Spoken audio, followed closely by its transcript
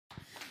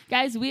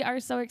Guys, we are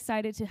so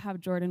excited to have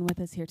Jordan with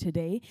us here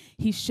today.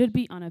 He should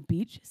be on a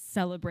beach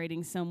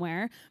celebrating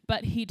somewhere,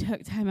 but he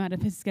took time out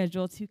of his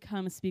schedule to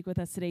come speak with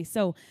us today.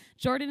 So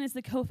Jordan is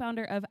the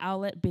co-founder of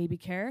Owlet Baby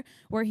Care,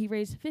 where he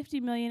raised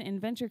 $50 million in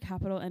venture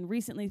capital and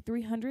recently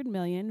 $300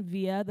 million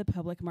via the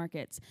public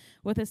markets.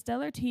 With a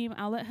stellar team,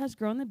 Owlet has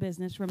grown the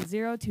business from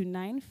 0 to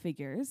 9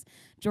 figures.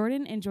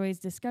 Jordan enjoys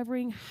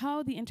discovering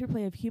how the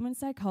interplay of human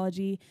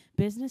psychology,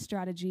 business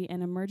strategy,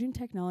 and emerging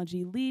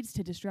technology leads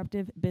to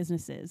disruptive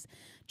businesses.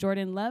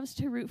 Jordan loves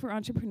to root for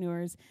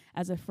entrepreneurs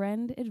as a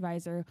friend,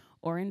 advisor,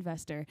 or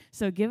investor.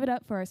 So give it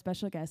up for our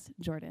special guest,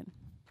 Jordan.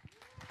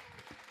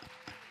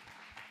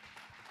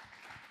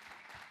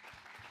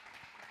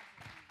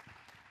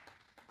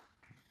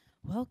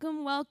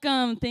 Welcome,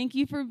 welcome. Thank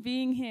you for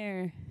being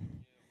here.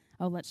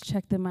 Oh, let's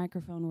check the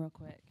microphone real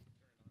quick.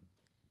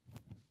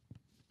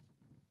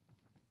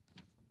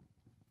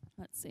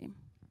 Let's see.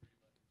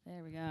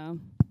 There we go.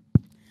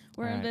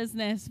 We're in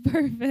business.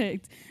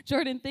 Perfect.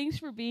 Jordan, thanks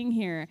for being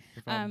here.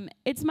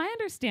 It's my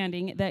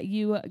understanding that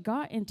you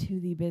got into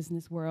the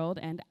business world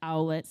and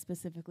Owlet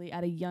specifically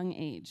at a young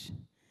age.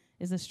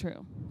 Is this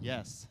true?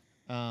 Yes.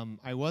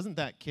 I wasn't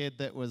that kid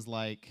that was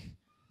like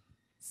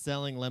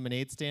selling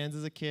lemonade stands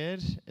as a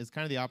kid. It's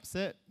kind of the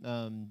opposite.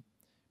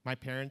 My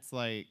parents,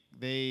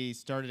 they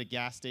started a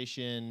gas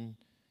station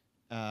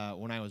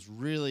when I was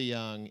really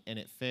young, and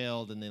it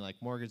failed, and they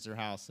mortgaged their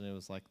house, and it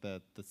was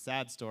the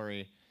sad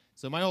story.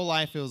 So my whole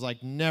life, it was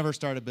never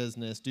start a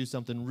business, do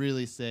something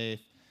really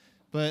safe.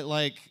 But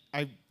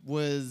I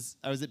was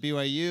at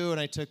BYU, and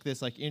I took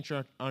this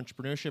intro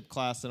entrepreneurship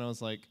class, and I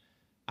was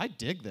I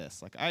dig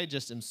this. I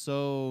just am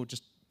so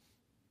just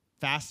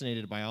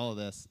fascinated by all of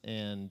this.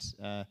 And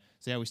so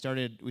yeah, we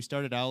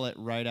started Owlet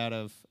right out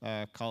of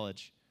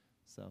college.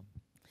 So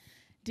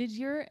did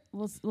your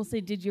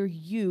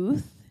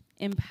youth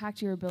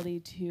impact your ability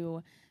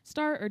to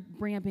start or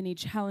bring up any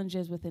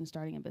challenges within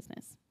starting a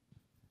business?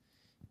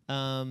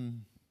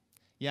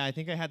 Yeah, I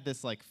think I had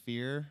this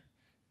fear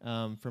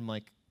from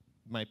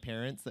my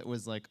parents that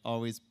was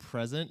always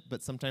present,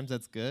 but sometimes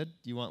that's good.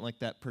 You want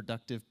that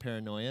productive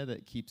paranoia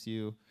that keeps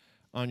you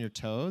on your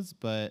toes,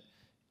 but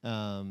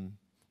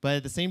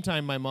at the same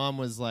time, my mom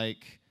was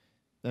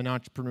an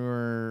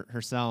entrepreneur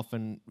herself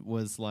and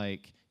was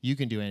you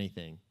can do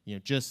anything,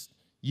 just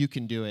you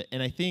can do it.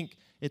 And I think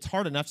it's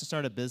hard enough to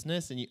start a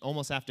business, and you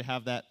almost have to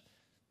have that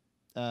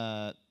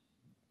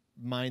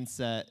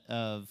mindset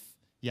of,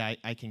 yeah,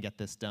 I can get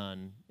this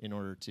done in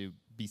order to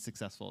be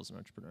successful as an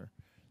entrepreneur.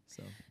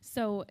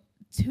 So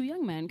two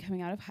young men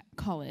coming out of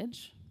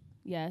college,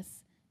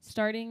 yes,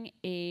 starting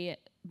a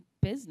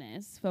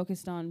business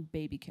focused on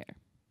baby care.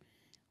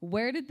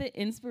 Where did the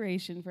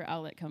inspiration for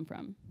Owlet come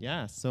from?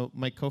 Yeah, so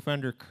my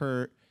co-founder,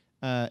 Kurt,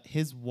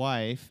 his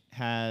wife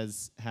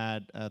has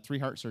had 3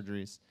 heart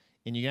surgeries.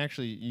 And you can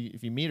actually,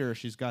 if you meet her,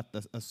 she's got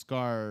a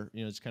scar,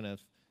 it's kind of,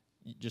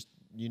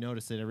 you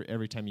notice it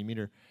every time you meet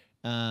her.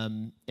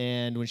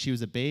 And when she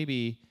was a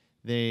baby,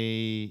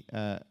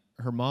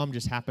 her mom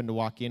just happened to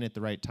walk in at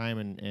the right time,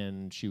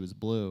 and she was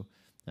blue.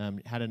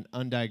 Had an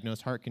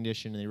undiagnosed heart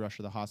condition, and they rushed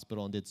her to the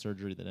hospital and did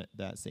surgery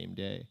that same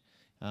day.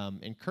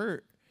 And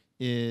Kurt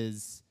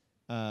is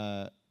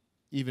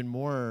even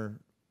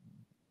more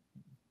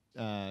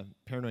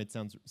paranoid.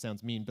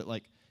 Sounds mean, but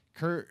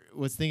Kurt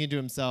was thinking to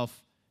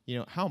himself,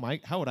 how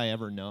would I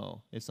ever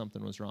know if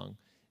something was wrong?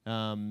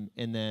 And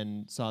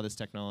then saw this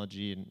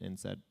technology and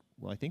said,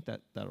 well, I think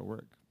that'll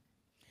work.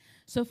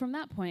 So from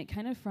that point,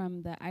 kind of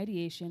from the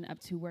ideation up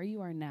to where you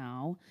are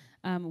now,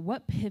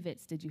 what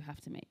pivots did you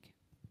have to make?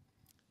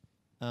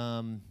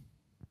 I'd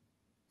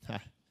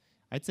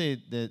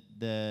say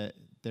that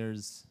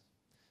there's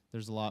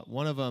a lot.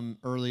 One of them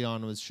early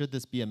on was, should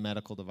this be a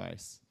medical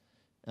device?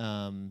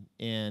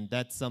 And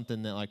that's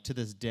something that to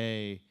this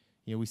day,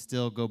 we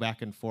still go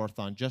back and forth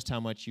on just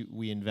how much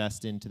we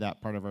invest into that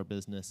part of our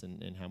business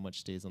and how much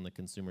stays on the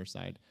consumer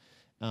side.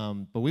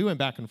 But we went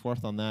back and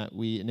forth on that.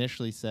 We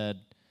initially said,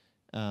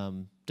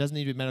 doesn't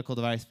need to be a medical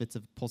device if it's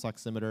a pulse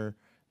oximeter.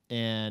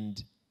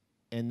 And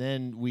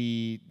then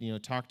we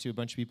talked to a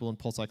bunch of people in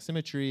pulse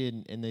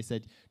oximetry, and they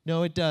said,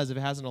 no, it does. If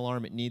it has an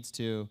alarm, it needs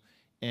to.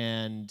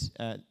 And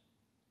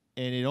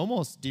it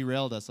almost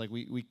derailed us.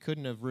 We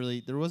couldn't have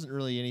really, there wasn't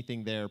really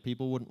anything there.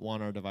 People wouldn't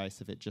want our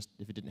device if it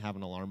didn't have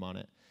an alarm on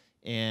it.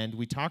 And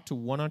we talked to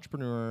one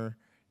entrepreneur,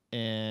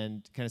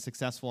 and kind of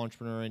successful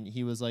entrepreneur, and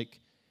he was like,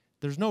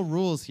 there's no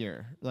rules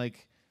here.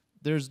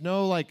 There's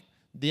no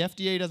the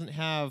FDA doesn't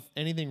have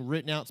anything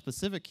written out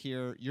specific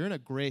here. You're in a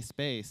gray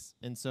space,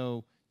 and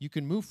so you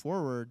can move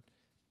forward,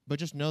 but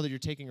just know that you're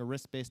taking a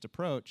risk-based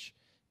approach.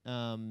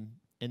 And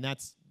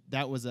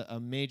that was a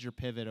major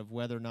pivot of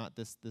whether or not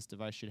this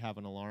device should have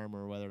an alarm,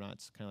 or whether or not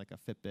it's kind of like a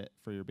Fitbit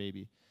for your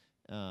baby.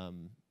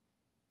 And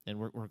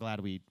we're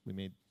glad we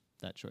made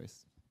that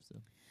choice.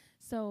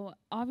 So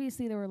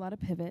obviously there were a lot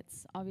of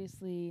pivots.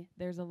 Obviously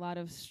there's a lot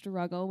of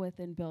struggle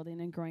within building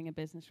and growing a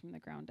business from the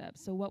ground up.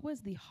 So what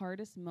was the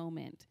hardest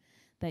moment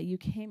that you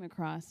came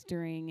across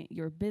during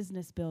your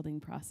business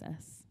building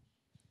process?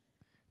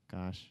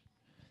 Gosh.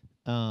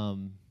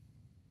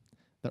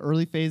 the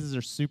early phases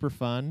are super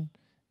fun,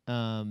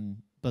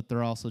 but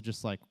they're also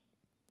just like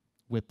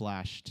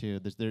whiplash too.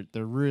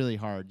 They're really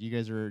hard. You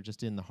guys are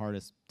just in the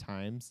hardest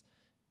times.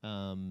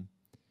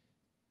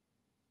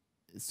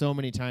 So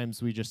many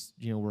times we just,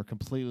 we're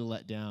completely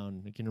let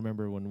down. I can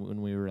remember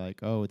when we were like,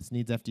 oh, this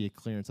needs FDA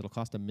clearance. It'll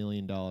cost $1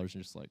 million. And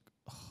just like,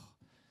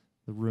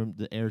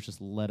 the air's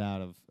just let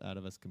out of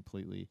us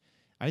completely.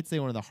 I'd say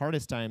one of the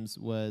hardest times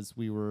was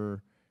we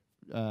did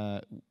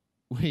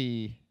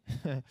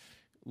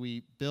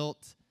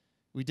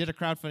a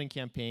crowdfunding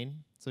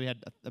campaign. So we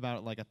had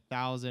about like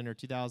 1,000 or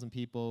 2,000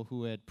 people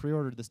who had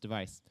pre-ordered this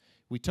device.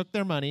 We took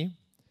their money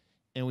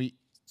and we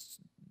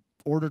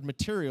ordered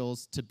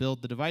materials to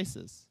build the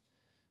devices.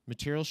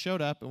 Materials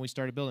showed up and we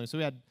started building. So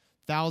we had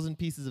 1,000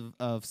 pieces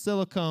of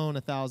silicone,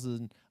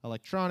 1,000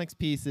 electronics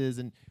pieces,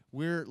 and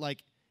we're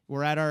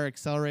at our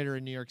accelerator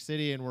in New York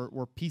City and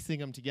we're piecing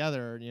them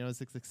together. It's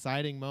this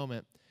exciting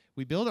moment.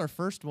 We build our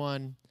first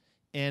one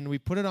and we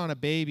put it on a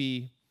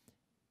baby,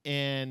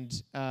 and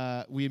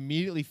we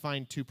immediately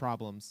find two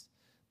problems.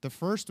 The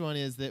first one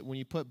is that when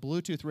you put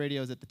Bluetooth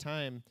radios at the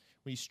time,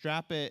 when you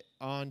strap it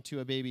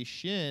onto a baby's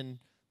shin,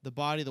 the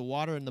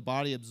water in the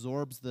body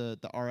absorbs the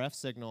RF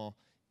signal.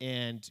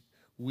 And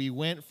we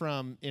went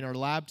from, in our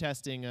lab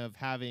testing of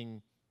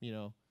having,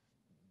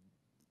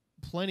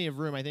 plenty of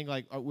room, I think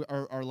like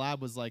our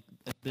lab was like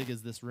as big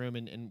as this room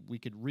and we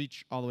could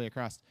reach all the way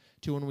across,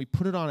 to when we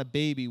put it on a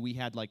baby, we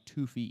had like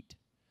 2 feet.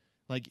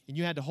 And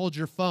you had to hold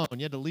your phone.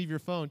 You had to leave your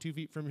phone 2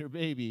 feet from your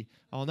baby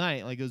all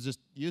night. It was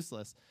just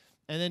useless.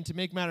 And then to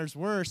make matters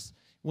worse,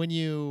 when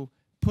you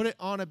put it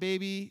on a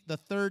baby the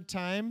third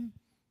time,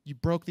 you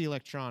broke the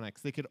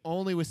electronics. They could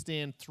only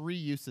withstand 3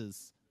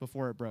 uses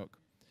before it broke.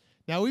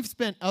 Now, we've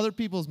spent other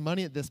people's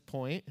money at this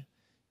point.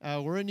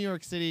 We're in New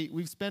York City.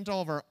 We've spent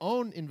all of our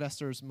own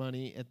investors'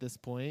 money at this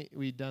point.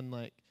 We've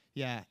done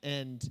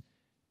and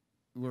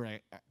we're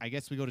like, I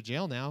guess we go to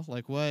jail now.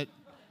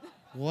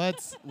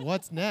 What's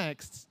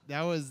next?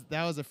 That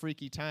was a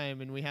freaky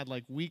time, and we had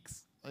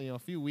weeks, a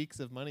few weeks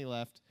of money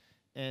left,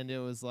 and it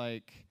was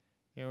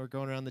we're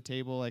going around the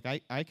table.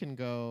 I can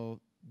go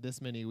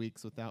this many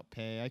weeks without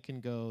pay. I can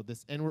go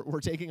this, and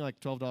we're taking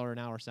 $12 an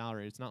hour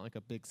salary. It's not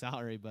a big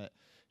salary, but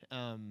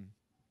that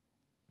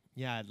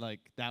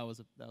was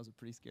a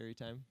pretty scary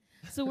time.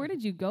 So where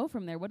did you go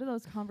from there? What do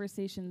those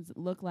conversations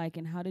look like,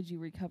 and how did you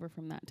recover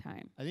from that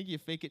time? I think you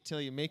fake it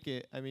till you make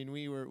it. I mean,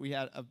 we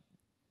had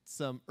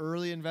some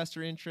early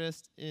investor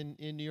interest in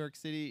New York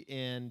City,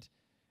 and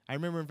I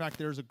remember, in fact,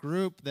 there was a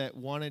group that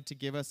wanted to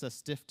give us a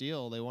stiff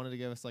deal. They wanted to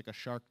give us a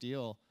shark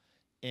deal,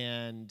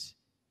 and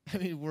I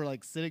mean, we're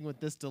sitting with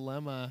this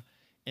dilemma,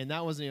 and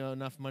that wasn't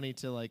enough money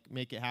to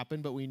make it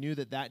happen. But we knew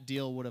that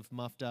deal would have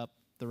muffed up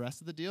the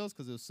rest of the deals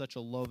because it was such a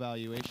low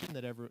valuation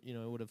that it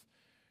would have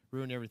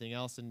ruined everything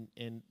else. And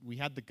we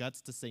had the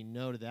guts to say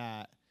no to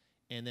that.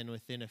 And then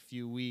within a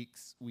few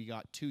weeks, we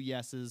got 2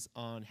 yeses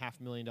on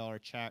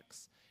 $500,000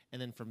 checks.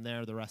 And then from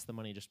there, the rest of the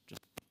money just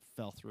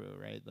fell through,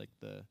 right?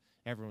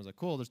 Everyone was like,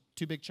 cool, there's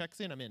 2 big checks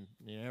in, I'm in.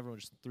 Everyone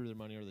just threw their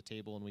money over the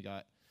table, and we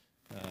got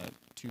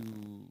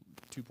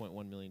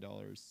 $2.1 million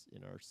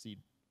in our seed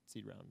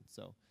round.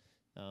 So,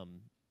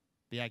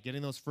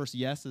 getting those first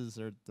yeses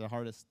are the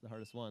hardest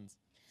ones.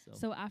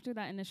 So after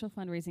that initial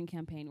fundraising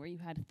campaign where you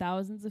had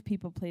thousands of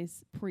people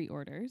place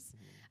pre-orders,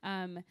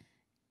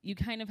 you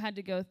kind of had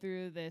to go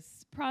through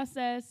this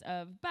process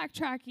of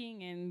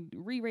backtracking and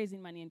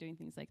re-raising money and doing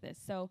things like this.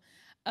 So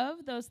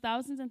of those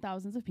thousands and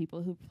thousands of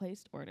people who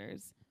placed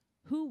orders,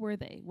 who were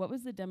they? What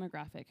was the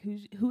demographic?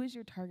 Who is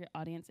your target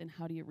audience, and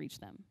how do you reach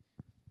them?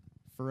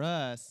 For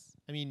us,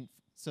 I mean,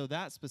 so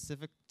that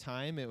specific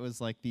time, it was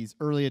these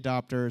early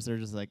adopters. They're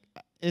just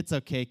it's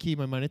okay, keep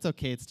my money. It's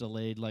okay, it's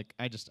delayed.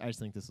 I just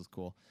think this is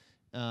cool.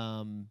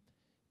 And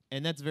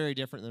that's very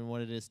different than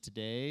what it is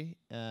today.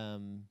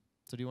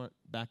 So do you want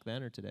back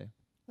then or today?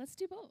 Let's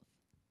do both.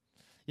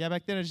 Yeah,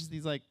 back then it was just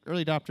these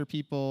early adopter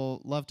people,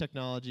 love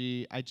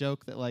technology. I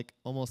joke that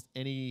almost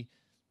any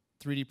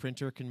 3D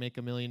printer can make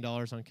 $1 million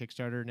on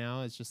Kickstarter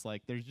now. It's just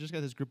there's just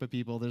got this group of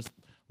people that just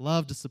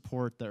love to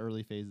support the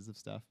early phases of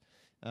stuff.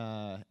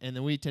 And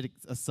then we take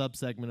a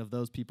subsegment of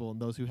those people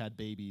and those who had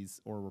babies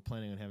or were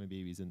planning on having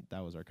babies, and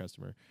that was our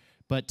customer.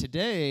 But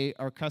today,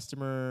 our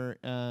customer,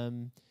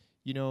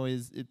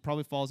 it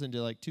probably falls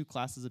into 2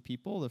 classes of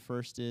people. The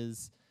first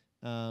is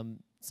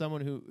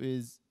someone who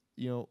is,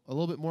 a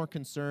little bit more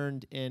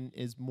concerned and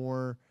is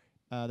more,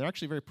 they're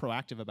actually very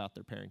proactive about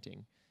their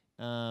parenting.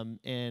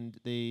 And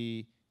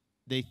they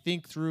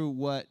think through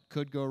what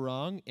could go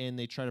wrong, and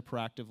they try to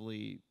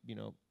proactively,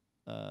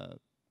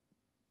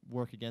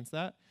 work against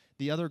that.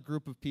 The other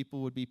group of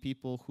people would be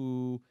people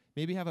who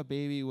maybe have a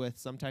baby with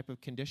some type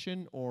of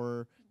condition,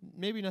 or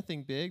maybe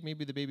nothing big.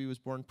 Maybe the baby was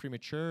born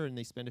premature and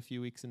they spend a few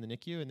weeks in the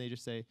NICU, and they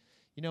just say,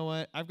 you know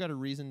what, I've got a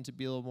reason to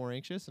be a little more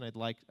anxious, and I'd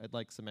like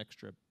some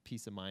extra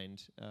peace of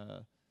mind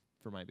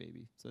for my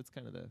baby. So it's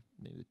kind of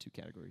maybe the 2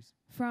 categories.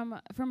 From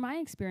my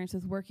experience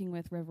with working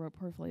with RevRoad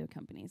portfolio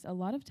companies, a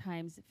lot of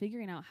times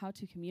figuring out how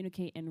to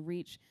communicate and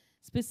reach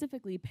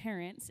specifically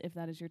parents, if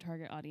that is your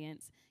target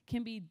audience,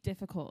 can be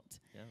difficult.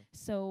 Yeah.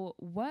 So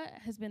what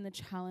has been the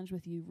challenge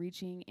with you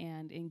reaching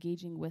and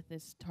engaging with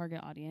this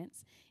target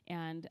audience?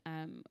 And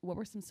what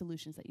were some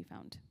solutions that you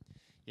found?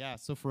 Yeah,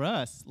 so for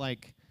us,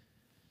 like,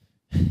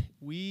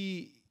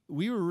 we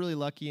were really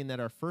lucky in that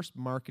our first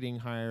marketing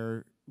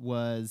hire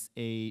was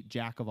a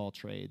jack of all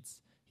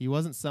trades. He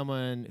wasn't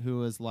someone who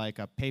was like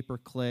a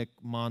pay-per-click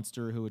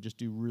monster who would just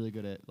do really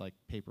good at like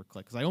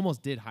pay-per-click. Because I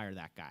almost did hire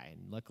that guy,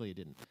 and luckily I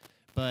didn't.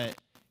 But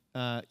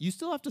you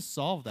still have to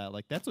solve that.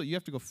 Like, that's what you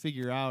have to go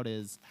figure out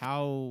is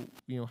how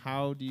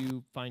do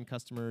you find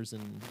customers,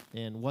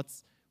 and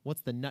what's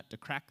the nut to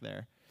crack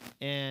there.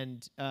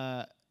 And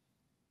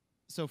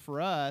so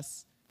for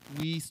us,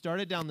 we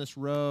started down this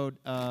road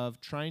of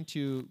trying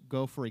to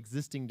go for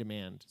existing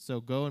demand.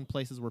 So go in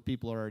places where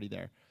people are already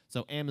there.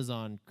 So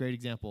Amazon, great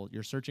example.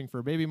 You're searching for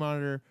a baby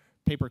monitor,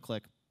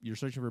 pay-per-click. You're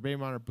searching for a baby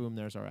monitor, boom,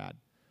 there's our ad.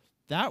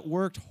 That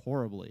worked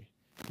horribly.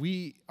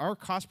 Our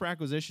cost per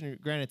acquisition,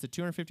 granted, it's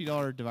a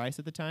 $250 device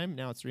at the time.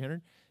 Now it's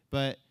 $300,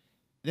 but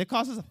it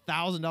cost us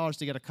 $1,000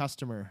 to get a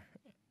customer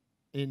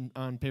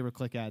on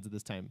pay-per-click ads at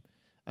this time.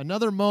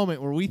 Another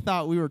moment where we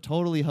thought we were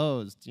totally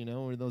hosed.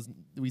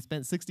 We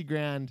spent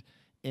 $60,000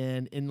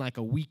 and in like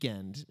a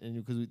weekend,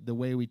 and because the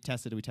way we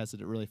tested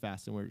it really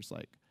fast, and we're just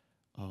like,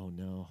 oh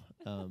no.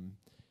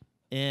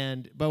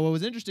 But what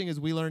was interesting is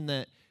we learned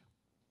that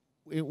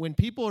when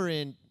people are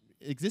in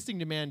existing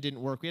demand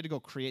didn't work, we had to go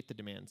create the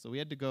demand. So we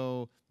had to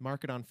go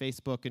market on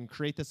Facebook and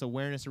create this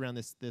awareness around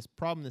this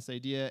problem, this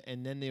idea,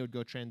 and then they would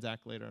go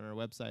transact later on our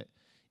website.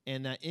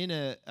 And that in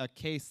a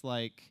case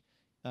like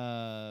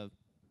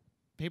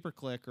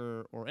pay-per-click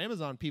or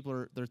Amazon,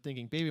 they're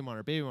thinking baby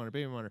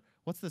monitor.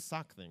 What's the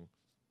sock thing?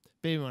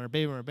 Baby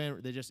monitor.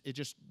 It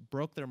just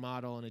broke their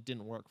model and it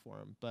didn't work for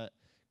them. But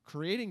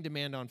creating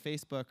demand on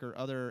Facebook or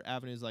other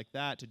avenues like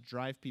that to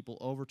drive people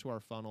over to our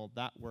funnel,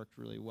 that worked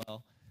really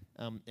well,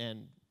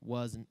 and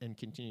was and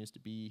continues to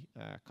be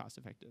cost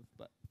effective.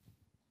 But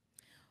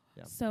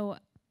yeah. So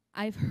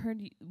I've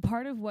heard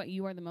part of what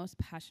you are the most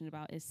passionate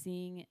about is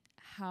seeing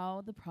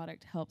how the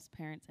product helps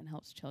parents and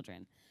helps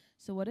children.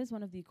 So what is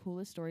one of the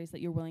coolest stories that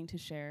you're willing to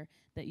share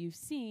that you've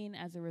seen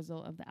as a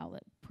result of the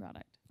Owlet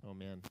product? Oh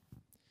man,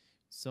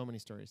 so many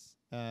stories.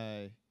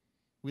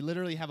 We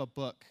literally have a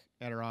book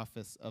at our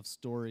office of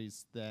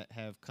stories that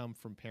have come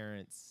from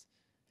parents.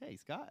 Hey,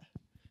 Scott.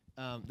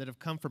 That have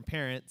come from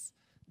parents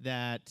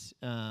that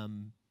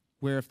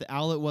where if the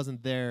Owlet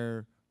wasn't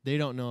there, they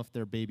don't know if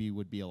their baby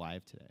would be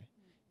alive today.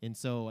 And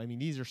so, I mean,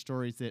 these are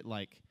stories that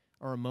like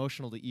are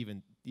emotional to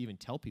even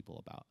tell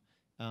people about.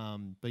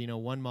 But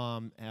one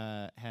mom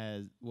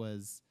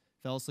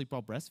fell asleep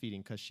while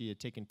breastfeeding because she had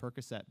taken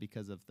Percocet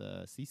because of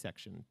the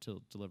C-section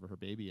to deliver her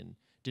baby, and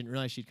didn't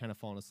realize she'd kind of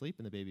fallen asleep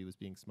and the baby was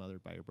being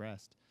smothered by her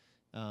breast.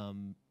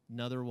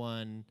 Another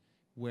one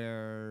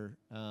where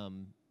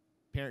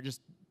parent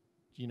just,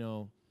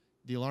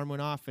 the alarm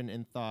went off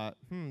and thought,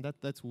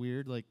 that's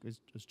weird. Like it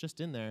was just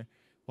in there.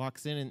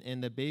 Walks in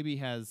and the baby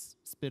has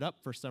spit up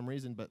for some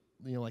reason, but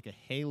like a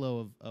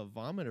halo of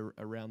vomit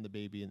around the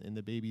baby, and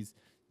the baby's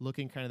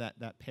looking kind of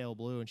that pale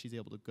blue, and she's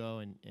able to go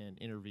and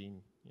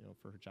intervene,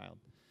 for her child.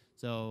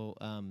 So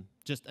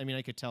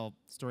I could tell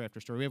story after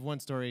story. We have one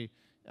story,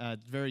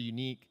 very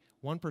unique.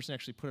 One person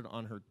actually put it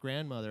on her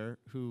grandmother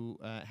who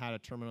had a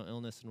terminal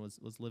illness and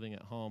was living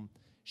at home.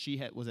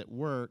 She was at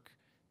work.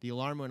 The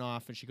alarm went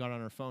off, and she got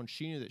on her phone.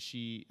 She knew that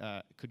she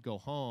could go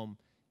home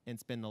and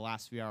spend the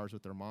last few hours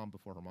with her mom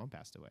before her mom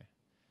passed away.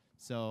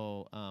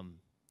 So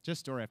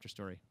just story after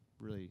story.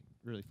 Really,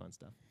 really fun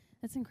stuff.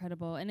 That's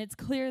incredible. And it's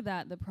clear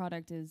that the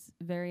product is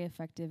very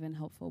effective and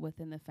helpful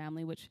within the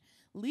family, which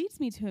leads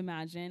me to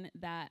imagine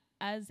that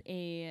as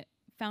a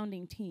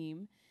founding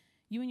team,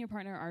 you and your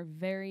partner are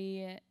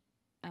very,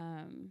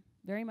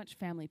 very much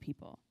family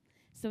people.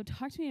 So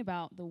talk to me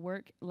about the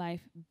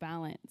work-life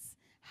balance.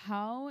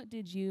 How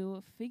did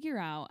you figure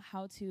out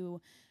how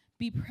to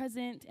be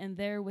present and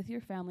there with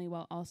your family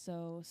while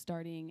also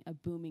starting a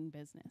booming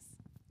business?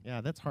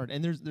 Yeah, that's hard.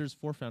 And there's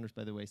 4 founders,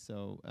 by the way.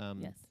 So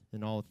yes,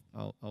 and all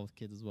with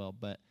kids as well.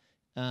 But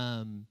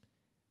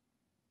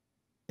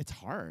it's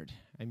hard.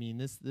 I mean,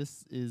 this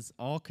is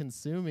all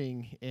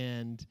consuming,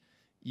 and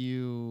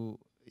you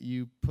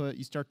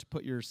start to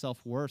put your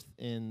self-worth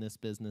in this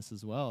business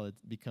as well. It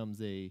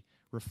becomes a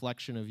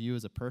reflection of you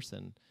as a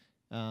person.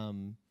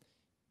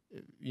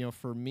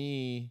 For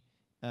me,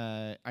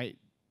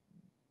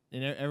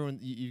 everyone,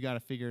 you've got to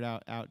figure it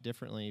out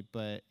differently.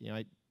 But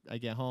I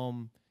get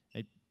home,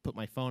 I put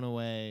my phone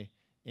away,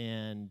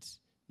 and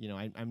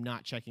I'm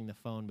not checking the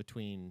phone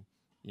between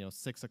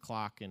 6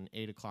 o'clock and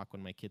 8 o'clock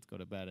when my kids go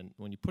to bed. And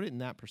when you put it in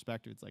that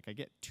perspective, it's like I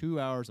get 2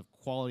 hours of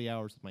quality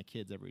hours with my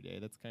kids every day.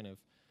 That's kind of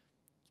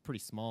pretty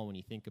small when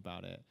you think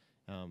about it.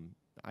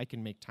 I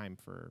can make time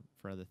for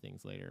other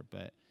things later,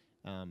 but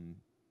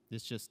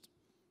it's just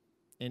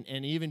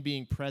and even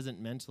being present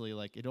mentally,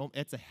 like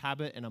it's a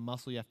habit and a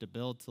muscle you have to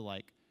build to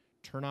like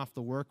turn off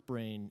the work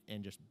brain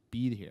and just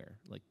be here,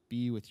 like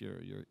be with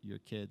your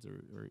kids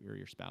or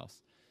your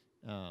spouse.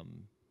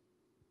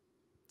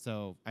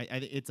 So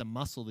it's a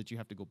muscle that you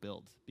have to go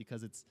build,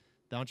 because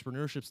the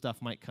entrepreneurship stuff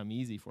might come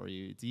easy for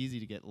you. It's easy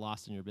to get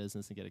lost in your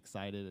business and get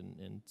excited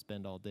and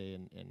spend all day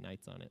and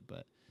nights on it.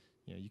 But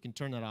you can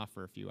turn that off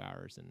for a few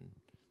hours, and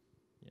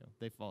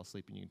they fall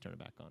asleep, and you can turn it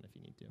back on if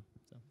you need to.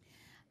 So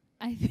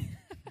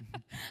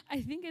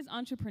I think as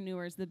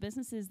entrepreneurs, the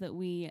businesses that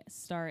we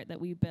start,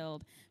 that we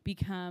build,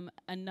 become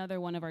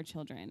another one of our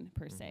children,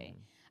 per se.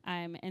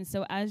 And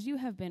so as you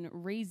have been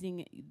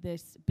raising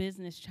this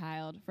business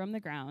child from the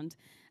ground,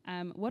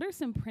 what are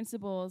some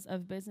principles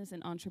of business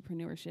and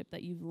entrepreneurship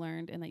that you've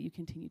learned and that you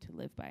continue to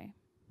live by?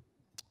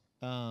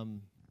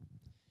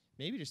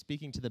 Maybe just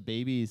speaking to the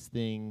babies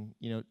thing,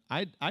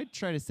 I'd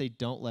try to say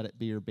don't let it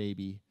be your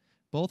baby.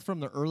 Both from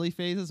the early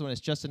phases when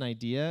it's just an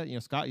idea.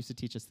 Scott used to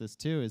teach us this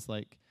too, is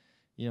like,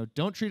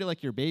 don't treat it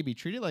like your baby.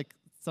 Treat it like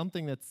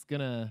something that's going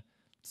to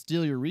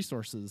steal your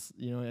resources.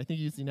 I think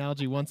you used the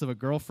analogy once of a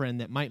girlfriend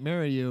that might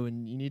marry you,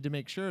 and you need to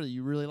make sure that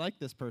you really like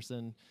this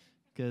person,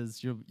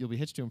 because you'll be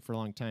hitched to him for a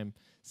long time.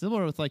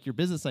 Similar with like your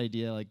business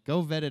idea, like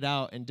go vet it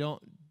out, and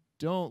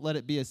don't let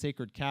it be a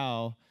sacred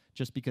cow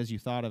just because you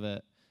thought of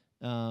it.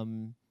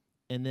 And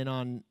then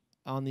on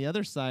the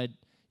other side,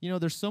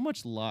 there's so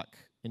much luck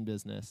in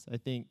business. I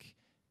think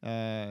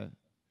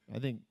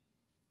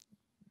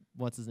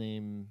what's his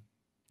name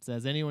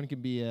says anyone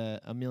can be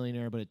a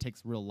millionaire, but it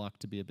takes real luck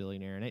to be a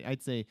billionaire. And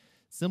I'd say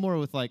similar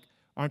with like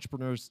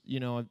entrepreneurs.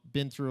 I've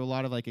been through a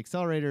lot of like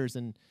accelerators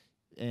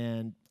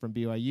and from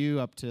BYU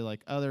up to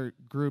like other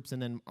groups,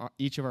 and then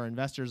each of our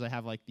investors, I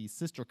have like these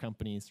sister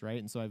companies, right?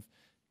 And so I've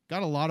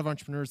got a lot of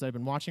entrepreneurs that I've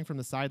been watching from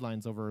the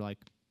sidelines over like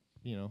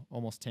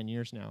almost 10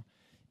 years now.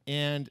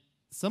 And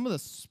some of the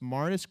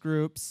smartest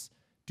groups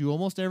do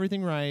almost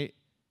everything right,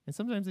 and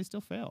sometimes they still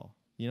fail.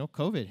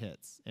 COVID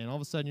hits, and all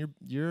of a sudden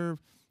your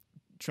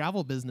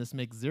travel business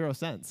makes zero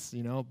sense,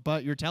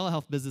 but your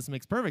telehealth business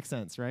makes perfect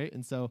sense, right?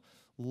 And so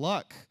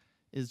luck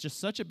is just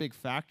such a big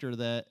factor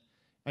that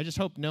I just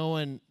hope no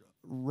one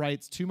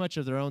writes too much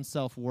of their own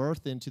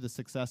self-worth into the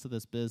success of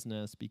this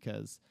business,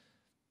 because,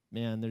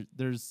 man,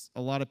 there's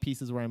a lot of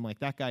pieces where I'm like,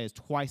 that guy is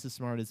twice as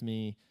smart as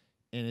me,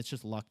 and it's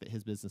just luck that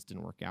his business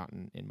didn't work out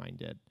and mine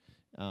did.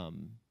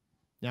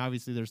 Now,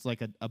 obviously, there's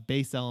like a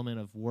base element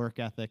of work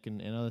ethic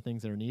and other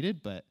things that are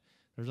needed, but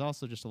there's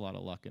also just a lot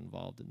of luck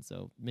involved. And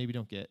so maybe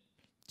don't get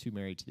too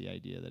married to the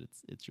idea that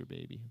it's your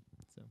baby.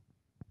 So,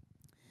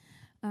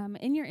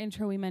 in your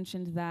intro, we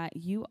mentioned that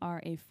you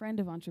are a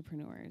friend of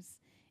entrepreneurs,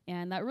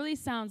 and that really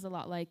sounds a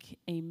lot like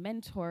a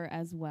mentor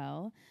as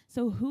well.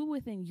 So who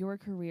within your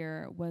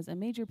career was a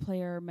major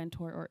player,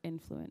 mentor, or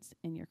influence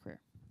in your career?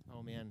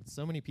 Oh man,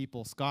 so many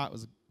people. Scott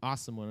was an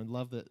awesome one. I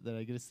love that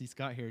I get to see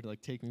Scott here to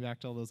like take me back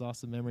to all those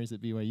awesome memories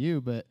at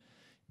BYU. But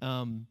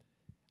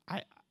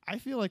I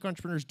feel like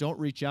entrepreneurs don't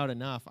reach out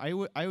enough. I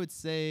would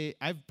say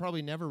I've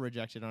probably never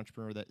rejected an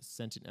entrepreneur that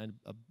sent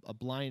a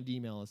blind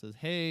email that says,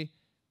 "Hey,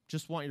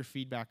 just want your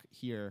feedback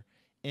here."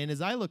 And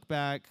as I look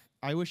back,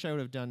 I wish I would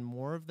have done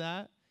more of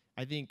that.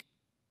 I think,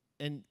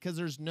 and because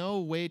there's no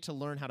way to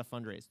learn how to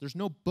fundraise. There's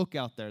no book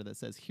out there that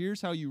says,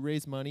 here's how you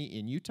raise money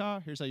in Utah,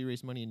 here's how you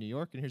raise money in New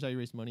York, and here's how you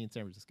raise money in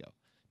San Francisco.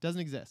 It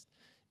doesn't exist.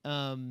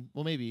 Well,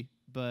 maybe,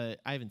 but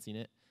I haven't seen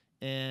it.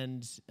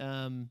 And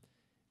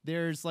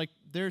there's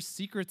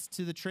secrets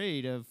to the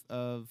trade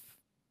of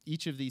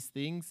each of these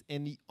things,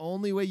 and the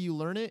only way you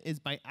learn it is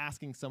by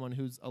asking someone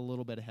who's a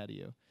little bit ahead of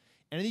you.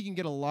 And I think you can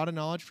get a lot of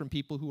knowledge from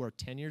people who are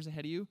 10 years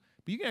ahead of you,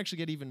 but you can actually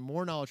get even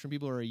more knowledge from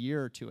people who are a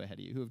year or two ahead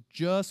of you, who have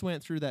just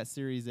went through that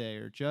Series A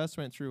or just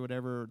went through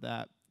whatever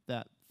that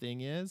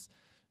thing is.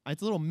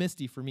 It's a little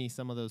misty for me,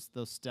 some of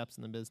those steps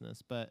in the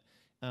business, but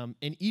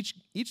and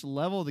each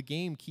level of the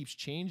game keeps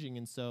changing,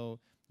 and so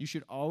you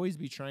should always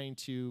be trying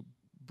to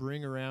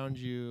bring around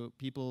you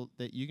people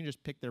that you can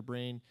just pick their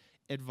brain.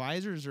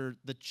 Advisors are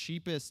the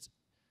cheapest.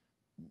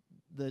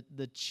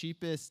 The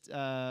cheapest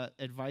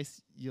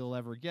advice you'll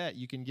ever get.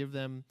 You can give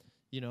them,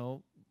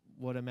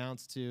 what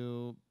amounts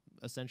to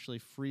essentially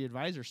free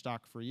advisor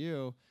stock for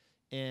you,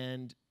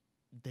 and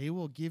they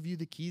will give you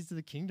the keys to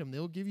the kingdom.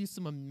 They'll give you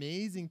some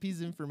amazing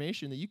pieces of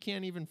information that you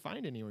can't even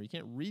find anywhere. You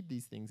can't read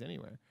these things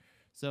anywhere.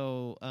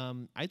 So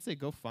I'd say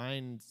go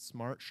find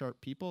smart,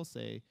 sharp people.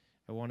 Say,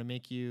 I want to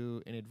make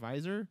you an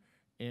advisor,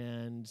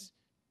 and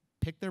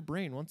pick their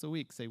brain once a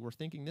week. Say, we're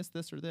thinking this,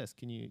 or this.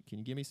 Can you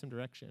give me some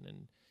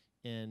direction?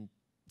 And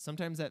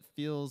sometimes that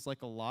feels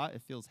like a lot.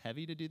 It feels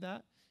heavy to do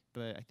that,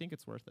 but I think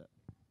it's worth it.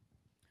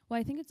 Well,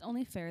 I think it's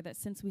only fair that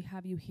since we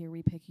have you here,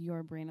 we pick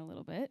your brain a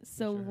little bit.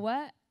 So Sure.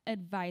 What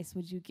advice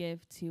would you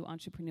give to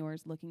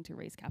entrepreneurs looking to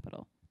raise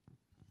capital?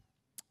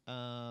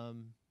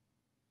 Man,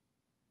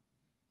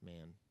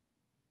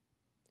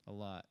 a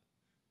lot.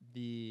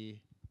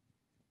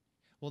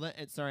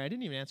 Sorry, I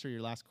didn't even answer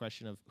your last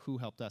question of who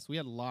helped us. We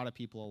had a lot of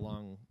people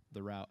along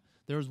the route.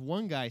 There was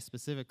one guy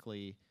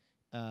specifically,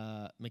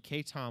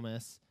 McKay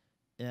Thomas,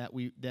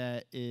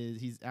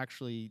 he's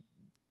actually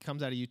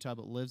comes out of Utah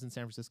but lives in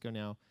San Francisco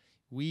now.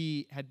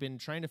 We had been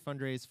trying to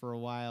fundraise for a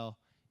while.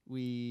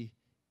 We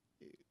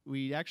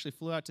actually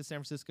flew out to San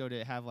Francisco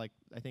to have I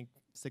think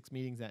 6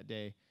 meetings that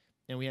day.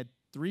 and we had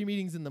 3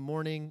 meetings in the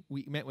morning.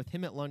 We met with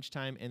him at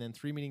lunchtime, and then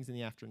 3 meetings in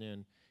the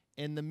afternoon.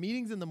 And the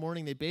meetings in the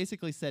morning, they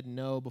basically said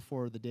no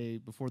before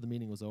the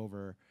meeting was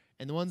over.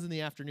 And the ones in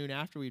the afternoon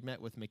after we'd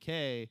met with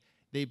McKay,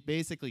 they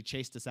basically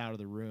chased us out of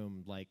the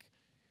room. Like,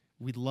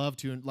 we'd love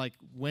to, like,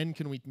 when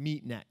can we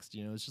meet next?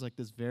 You know, it's just like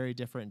this very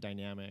different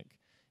dynamic.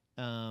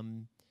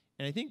 And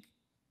I think,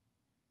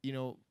 you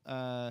know,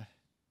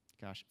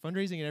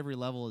 fundraising at every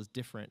level is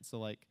different. So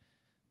like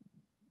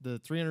the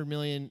 300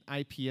 million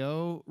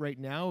IPO right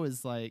now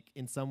is like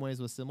in some ways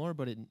was similar,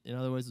 but in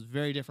other ways was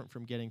very different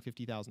from getting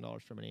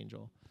 $50,000 from an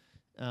angel.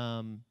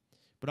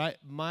 But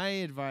my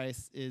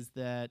advice is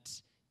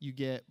that you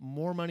get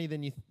more money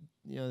than you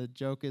know, the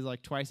joke is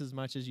like twice as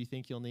much as you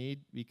think you'll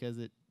need, because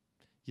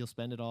you'll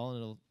spend it all and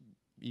it'll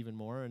even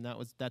more. And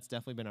that's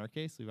definitely been our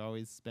case. We've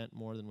always spent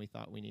more than we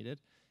thought we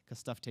needed because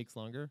stuff takes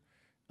longer.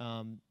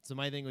 So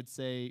my thing would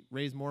say,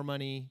 raise more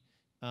money,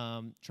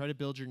 try to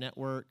build your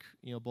network,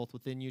 you know, both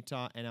within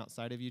Utah and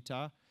outside of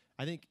Utah.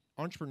 I think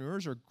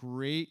entrepreneurs are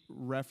great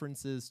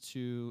references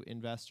to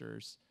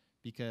investors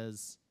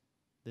because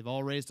they've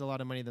all raised a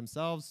lot of money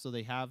themselves, so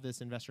they have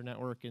this investor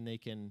network and they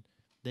can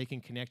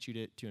connect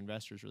you to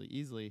investors really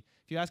easily.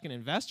 If you ask an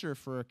investor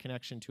for a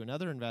connection to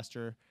another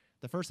investor,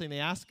 the first thing they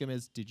ask them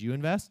is, did you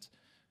invest?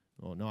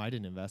 Oh, no, I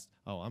didn't invest.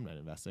 Oh, I'm not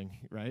investing,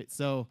 right?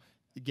 So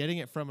getting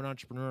it from an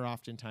entrepreneur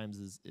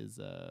oftentimes is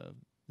a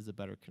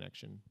better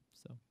connection.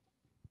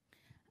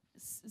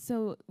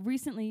 So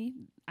recently,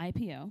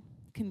 IPO.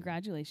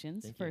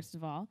 Congratulations, first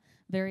of all.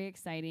 Very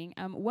exciting.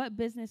 What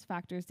business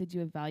factors did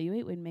you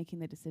evaluate when making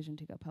the decision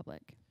to go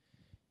public?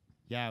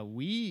 Yeah,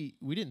 we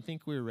didn't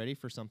think we were ready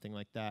for something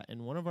like that.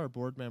 And one of our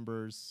board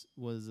members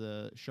was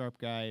a sharp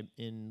guy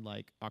in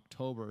like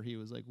October. He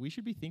was like, we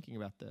should be thinking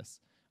about this.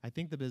 I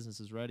think the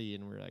business is ready.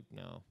 And we're like,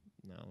 no,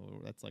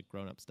 that's like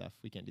grown-up stuff.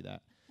 We can't do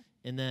that.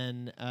 And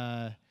then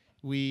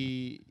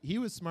he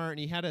was smart, and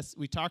he had us,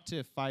 we talked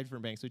to 5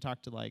 different banks. We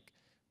talked to like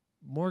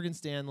Morgan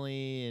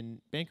Stanley and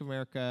Bank of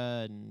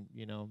America and,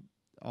 you know,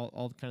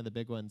 all kind of the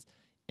big ones.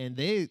 And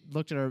they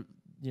looked at our,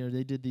 you know,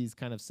 they did these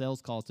kind of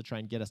sales calls to try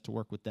and get us to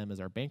work with them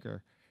as our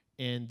banker.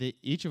 And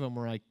each of them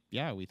were like,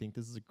 yeah, we think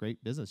this is a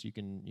great business. You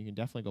can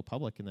definitely go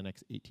public in the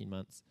next 18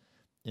 months.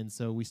 And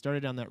so we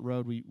started down that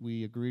road.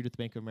 We agreed with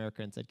Bank of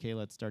America and said, okay,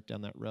 let's start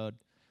down that road.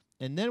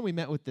 And then we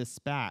met with this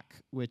SPAC,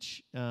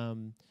 which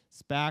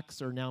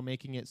SPACs are now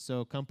making it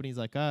so companies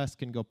like us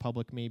can go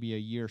public maybe a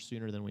year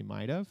sooner than we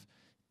might have.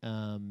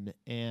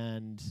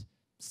 And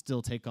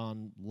still take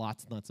on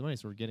lots and lots of money.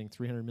 So we're getting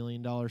 $300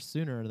 million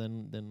sooner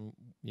than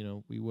you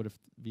know we would have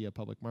via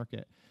public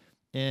market.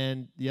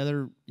 And the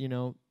other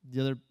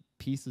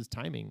piece is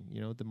timing.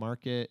 You know, the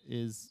market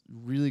is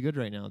really good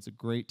right now. It's a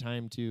great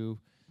time to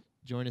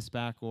join a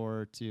SPAC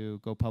or to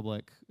go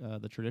public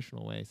the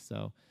traditional way.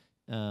 So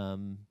I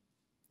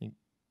think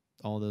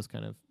all those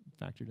kind of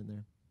factored in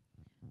there.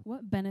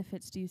 What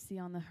benefits do you see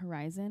on the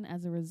horizon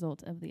as a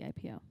result of the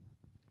IPO?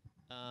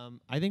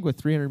 I think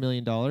with $300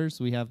 million,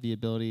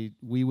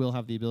 we will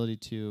have the ability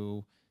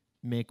to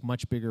make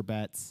much bigger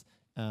bets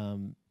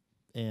and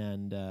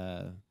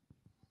kind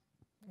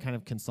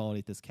of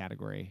consolidate this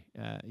category.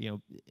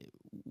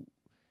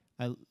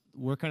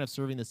 We're kind of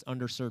serving this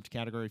underserved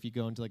category. If you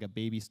go into like a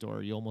baby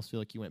store, you almost feel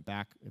like you went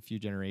back a few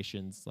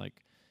generations.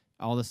 Like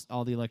all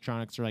the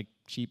electronics are like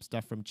cheap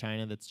stuff from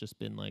China that's just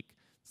been like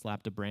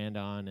slapped a brand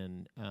on,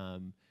 and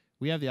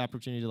we have the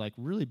opportunity to like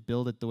really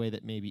build it the way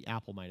that maybe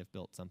Apple might have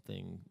built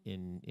something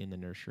in the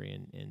nursery,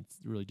 and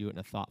really do it in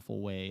a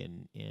thoughtful way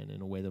and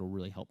in a way that will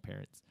really help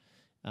parents.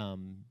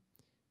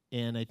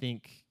 And I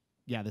think,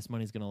 yeah, this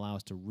money is going to allow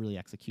us to really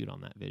execute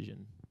on that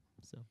vision.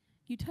 So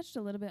you touched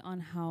a little bit on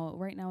how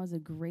right now is a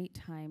great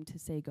time to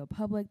say go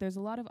public. There's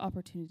a lot of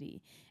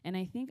opportunity. And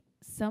I think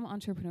some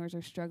entrepreneurs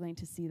are struggling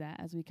to see that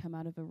as we come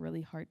out of a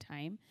really hard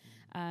time.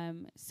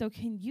 So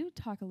can you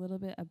talk a little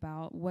bit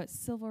about what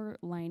silver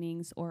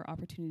linings or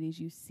opportunities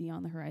you see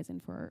on the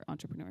horizon for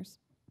entrepreneurs?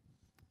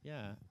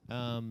 Yeah.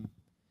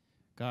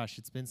 Gosh,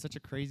 it's been such a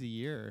crazy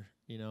year,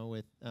 you know,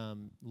 with a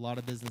lot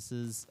of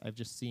businesses I've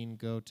just seen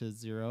go to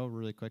zero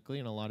really quickly,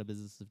 and a lot of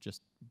businesses have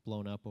just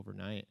blown up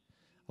overnight.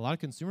 A lot of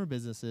consumer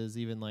businesses,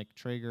 even like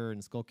Traeger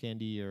and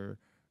Skullcandy,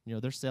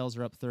 their sales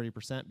are up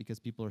 30% because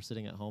people are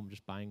sitting at home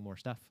just buying more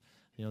stuff.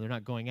 You know, they're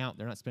not going out,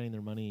 they're not spending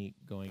their money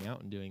going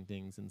out and doing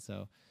things. And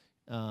so,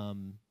 I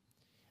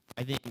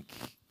think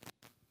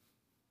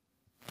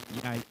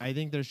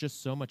there's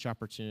just so much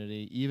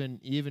opportunity, even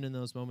in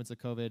those moments of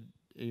COVID,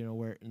 you know,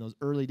 where in those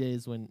early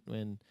days when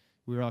we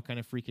were all kind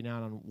of freaking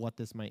out on what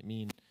this might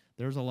mean.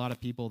 There's a lot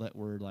of people that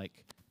were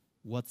like,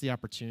 what's the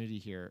opportunity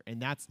here?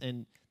 And that's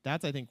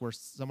I think where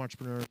some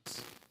entrepreneurs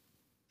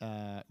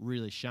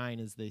really shine,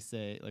 is they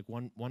say, like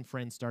one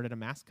friend started a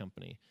mask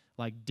company.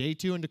 Like day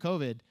 2 into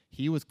COVID,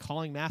 he was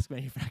calling mask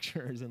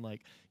manufacturers and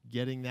like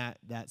getting that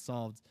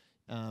solved,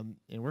 and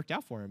it worked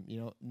out for him.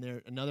 You know,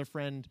 another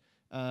friend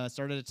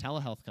started a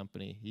telehealth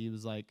company. He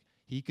was like,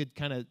 he could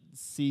kind of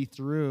see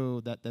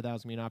through that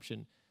was gonna be an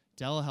option.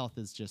 Telehealth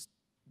is just,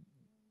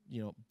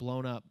 you know,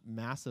 blown up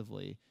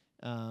massively,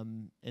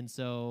 and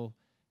so.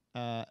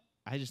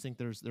 I just think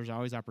there's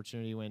always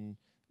opportunity when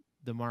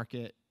the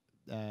market,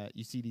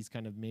 you see these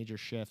kind of major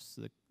shifts,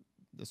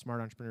 the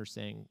smart entrepreneurs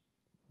saying,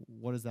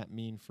 what does that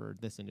mean for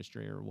this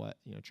industry, or what,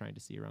 trying to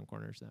see around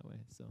corners that way.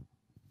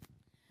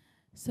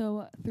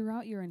 So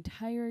throughout your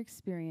entire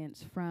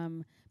experience,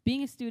 from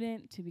being a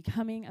student to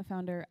becoming a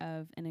founder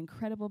of an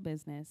incredible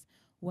business,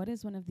 what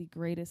is one of the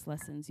greatest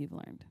lessons you've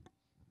learned?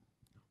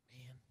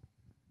 Man.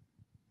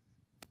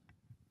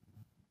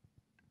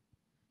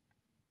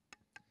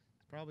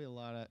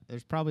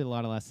 There's probably a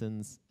lot of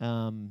lessons.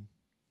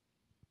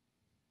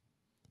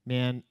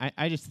 Man,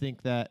 I just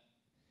think that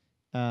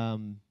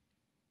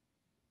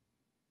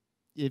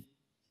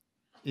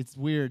it's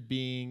weird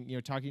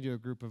being, talking to a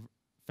group of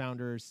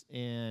founders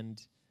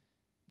and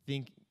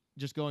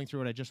just going through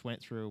what I just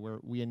went through, where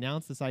we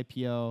announced this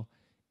IPO,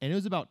 and it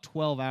was about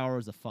 12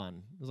 hours of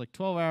fun. It was like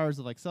 12 hours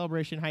of like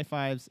celebration, high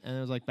fives, and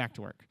it was like back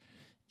to work.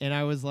 And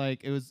I was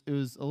like, it was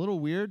a little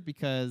weird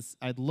because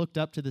I'd looked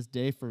up to this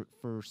day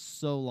for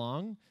so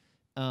long,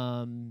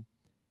 and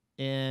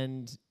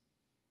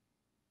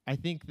I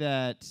think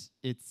that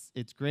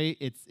it's great.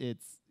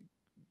 It's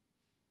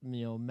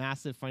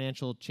massive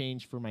financial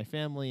change for my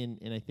family,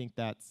 and I think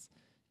that's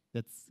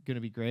going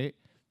to be great.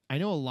 I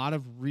know a lot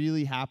of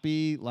really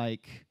happy,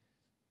 like,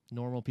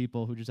 normal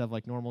people who just have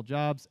like normal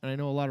jobs, and I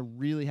know a lot of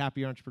really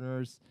happy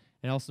entrepreneurs,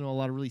 and I also know a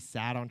lot of really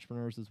sad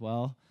entrepreneurs as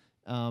well.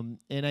 And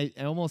I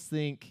almost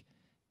think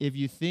if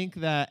you think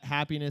that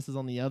happiness is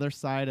on the other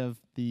side of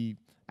the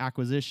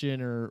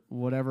acquisition or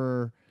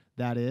whatever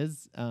that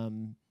is,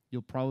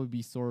 you'll probably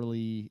be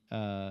sorely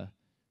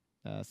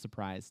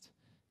surprised.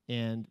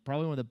 And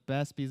probably one of the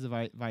best pieces of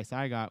advice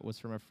I got was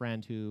from a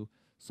friend who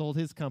sold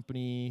his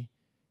company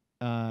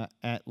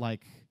at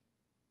like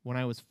when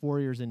I was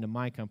 4 years into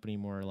my company,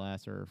 more or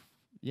less,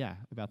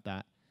 about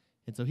that.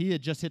 And so he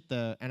had just hit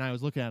and I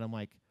was looking at him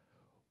like,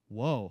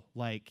 whoa,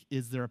 like,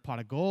 is there a pot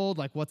of gold?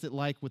 Like, what's it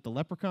like with the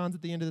leprechauns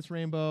at the end of this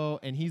rainbow?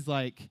 And he's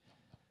like,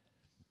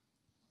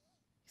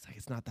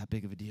 it's not that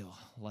big of a deal.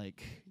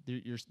 Like,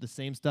 the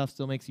same stuff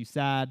still makes you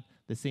sad.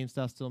 The same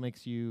stuff still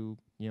makes you,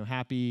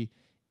 happy.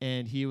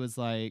 And he was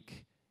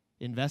like,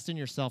 invest in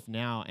yourself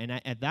now. And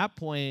at that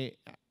point,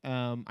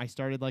 I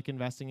started like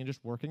investing in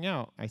just working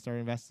out. I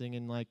started investing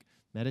in like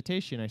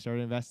meditation. I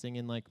started investing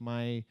in like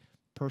my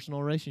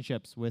personal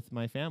relationships with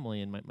my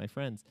family and my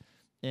friends.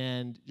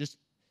 And just,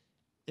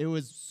 it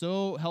was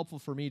so helpful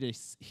for me to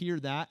hear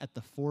that at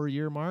the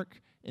 4-year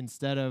mark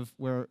instead of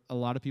where a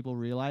lot of people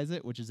realize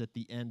it, which is at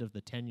the end of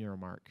the 10-year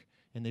mark.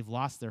 And they've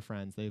lost their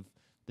friends. They've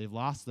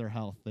lost their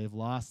health. They've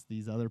lost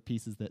these other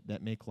pieces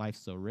that make life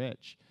so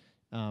rich.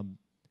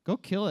 Go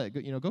kill it.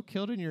 Go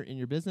kill it in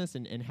your business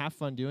and have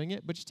fun doing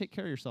it, but just take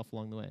care of yourself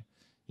along the way.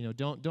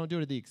 Don't do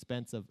it at the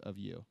expense of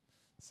you.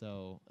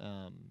 So,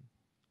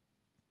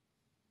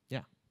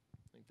 yeah.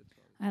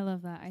 I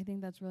love that. I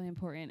think that's really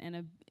important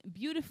and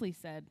beautifully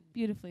said.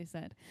 Beautifully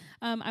said.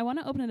 I want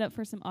to open it up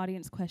for some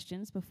audience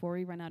questions before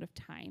we run out of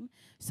time.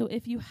 So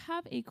if you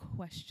have a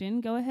question,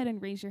 go ahead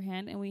and raise your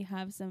hand, and we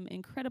have some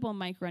incredible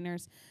mic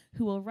runners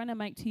who will run a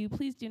mic to you.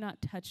 Please do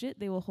not touch it.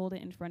 They will hold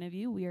it in front of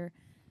you. We are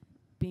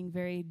being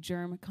very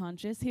germ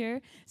conscious here.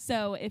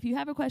 So if you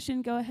have a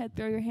question, go ahead,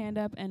 throw your hand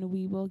up, and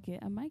we will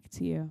get a mic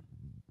to you.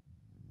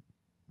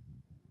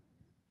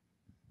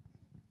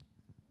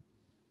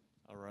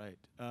 All right.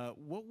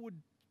 What would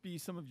be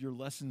some of your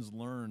lessons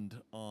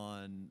learned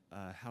on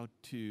how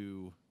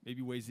to,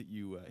 maybe ways that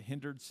you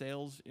hindered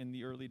sales in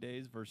the early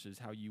days versus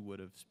how you would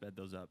have sped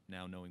those up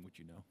now knowing what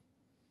you know?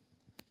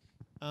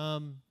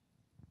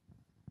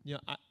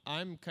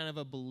 I'm kind of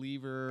a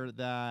believer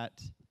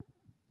that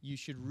you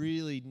should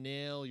really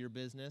nail your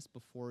business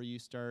before you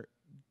start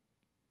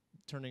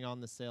turning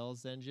on the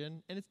sales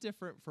engine. And it's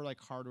different for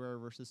like hardware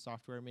versus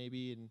software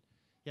maybe, and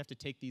you have to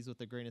take these with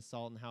a grain of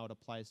salt and how it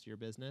applies to your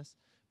business.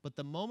 But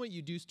the moment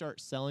you do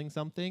start selling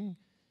something,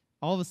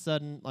 all of a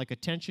sudden, like,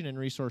 attention and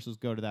resources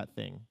go to that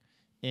thing.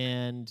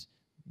 And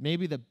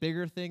maybe the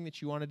bigger thing that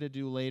you wanted to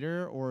do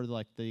later, or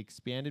like the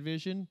expanded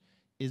vision,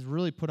 is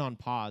really put on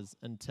pause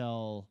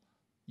until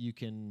you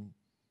can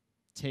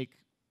take,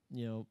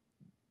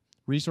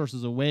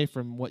 resources away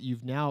from what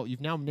you've now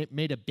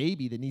made a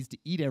baby that needs to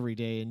eat every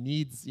day and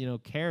needs,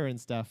 care and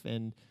stuff.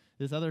 And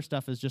this other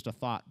stuff is just a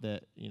thought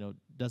that,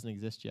 doesn't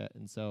exist yet.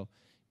 And so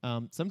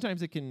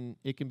sometimes it can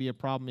be a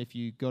problem if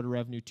you go to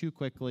revenue too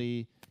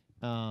quickly.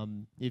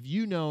 If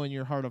you know in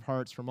your heart of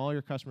hearts from all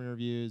your customer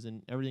reviews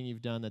and everything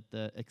you've done that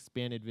the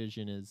expanded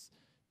vision is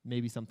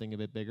maybe something a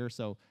bit bigger.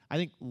 So I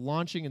think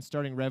launching and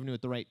starting revenue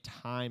at the right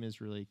time is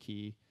really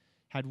key.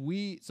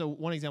 So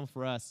one example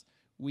for us,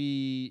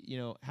 we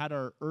had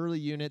our early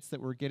units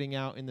that were getting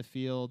out in the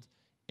field,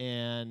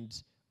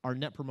 and our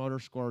net promoter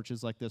score, which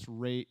is like this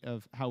rate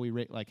of how we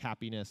rate like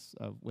happiness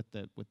with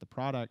the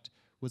product,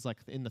 was like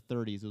in the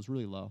 30s. It was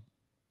really low.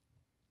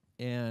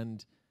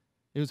 And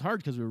it was hard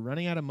because we were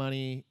running out of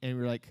money, and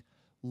we were like,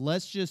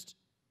 let's just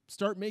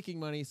start making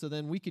money so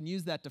then we can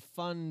use that to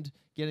fund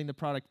getting the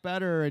product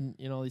better and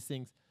all these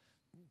things.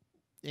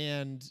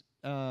 And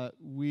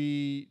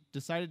we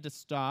decided to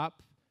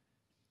stop,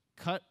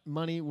 cut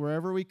money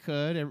wherever we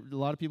could. A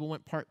lot of people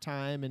went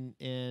part-time,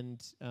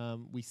 and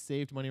we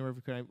saved money wherever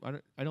we could.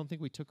 I don't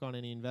think we took on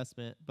any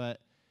investment,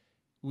 but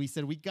we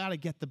said we got to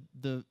get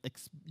the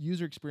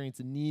user experience.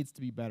 It needs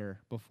to be better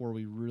before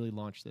we really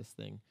launch this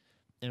thing.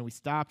 And we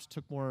stopped,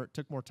 took more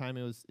time.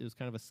 It was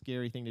kind of a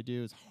scary thing to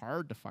do. It's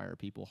hard to fire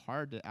people,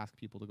 hard to ask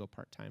people to go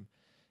part-time.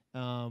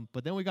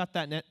 But then we got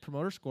that net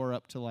promoter score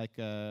up to like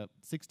a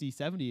 60,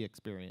 70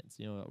 experience,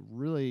 you know, a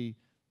really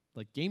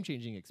like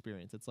game-changing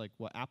experience. It's like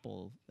what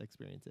Apple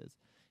experience is.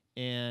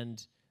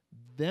 And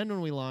then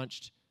when we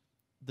launched,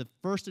 the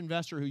first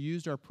investor who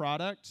used our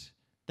product,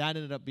 that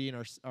ended up being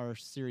our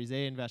Series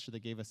A investor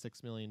that gave us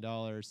 $6 million.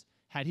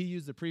 Had he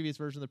used the previous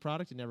version of the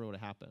product, it never would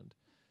have happened.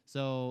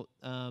 So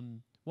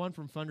one,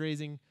 from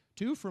fundraising.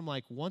 Two, from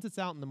like once it's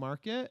out in the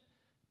market,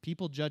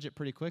 people judge it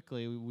pretty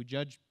quickly. We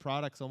judge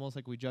products almost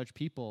like we judge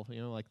people.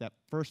 You know, like that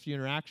first few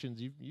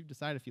interactions, you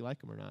decide if you like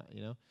them or not.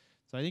 You know,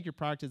 so I think your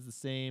product is the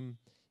same.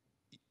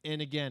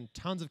 And again,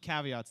 tons of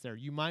caveats there.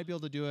 You might be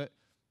able to do it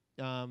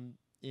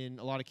in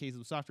a lot of cases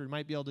with software. You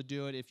might be able to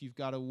do it if you've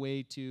got a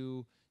way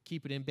to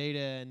keep it in beta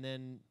and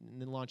then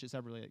launch it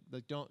separately.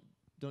 Like don't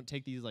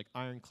take these like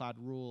ironclad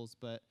rules,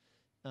 but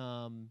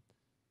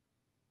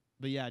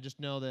yeah, just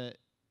know that,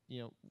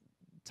 you know,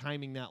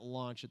 timing that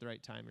launch at the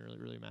right time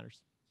really matters.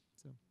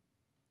 So.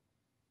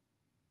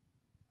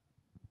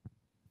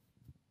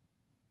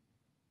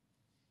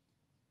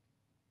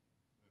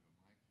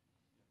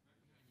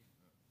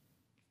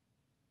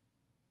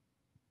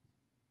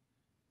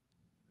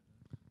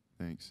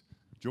 Thanks.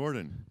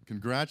 Jordan,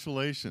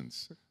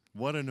 congratulations.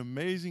 What an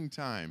amazing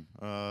time.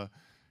 And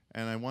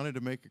I wanted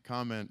to make a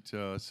comment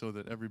so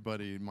that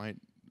everybody might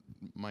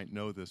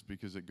know this,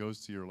 because it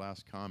goes to your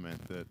last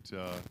comment that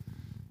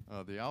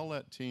the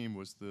Owlet team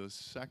was the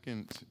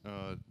second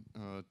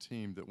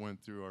team that went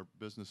through our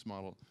business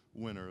model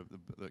winner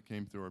that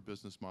came through our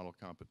business model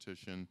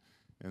competition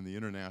and the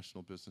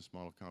international business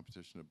model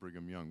competition at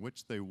Brigham Young,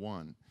 which they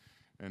won.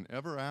 And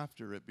ever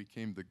after, it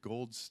became the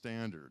gold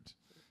standard.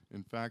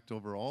 In fact,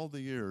 over all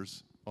the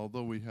years,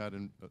 although we had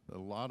a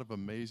lot of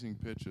amazing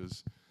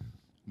pitches,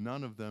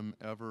 none of them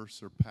ever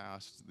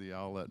surpassed the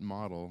Owlet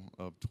model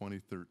of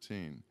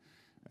 2013.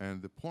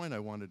 And the point I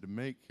wanted to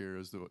make here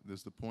is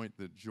the point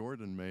that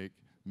Jordan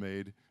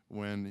made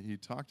when he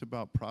talked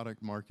about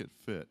product market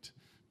fit.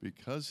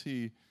 Because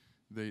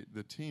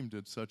the team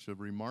did such a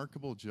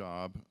remarkable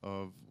job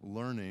of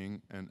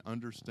learning and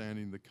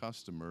understanding the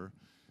customer,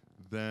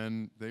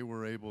 then they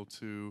were able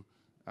to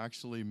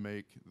actually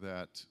make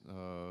that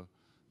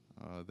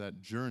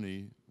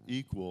journey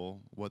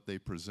equal what they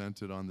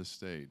presented on the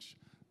stage.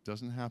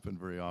 Doesn't happen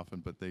very often,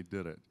 but they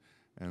did it.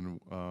 And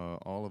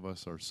all of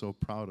us are so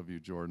proud of you,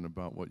 Jordan,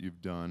 about what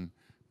you've done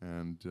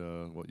and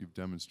what you've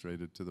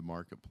demonstrated to the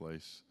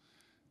marketplace.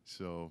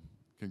 So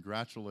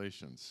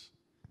congratulations.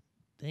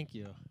 Thank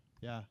you.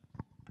 Yeah,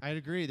 I'd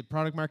agree. The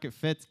product market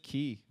fit's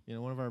key. You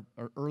know, one of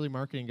our early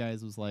marketing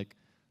guys was like,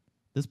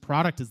 this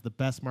product is the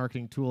best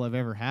marketing tool I've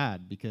ever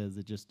had, because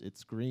it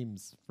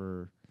screams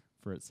for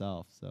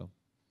itself. So,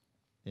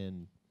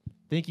 and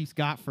thank you,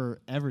 Scott,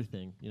 for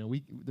everything. You know,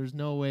 there's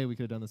no way we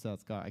could have done this without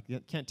Scott. I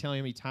can't tell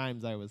you how many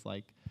times I was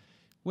like,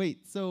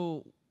 wait,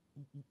 so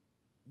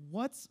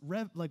what's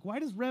why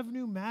does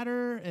revenue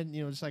matter? And,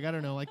 you know, just like, I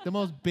don't know, like the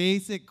most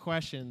basic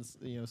questions,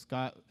 you know,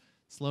 Scott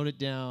slowed it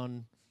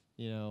down,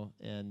 you know,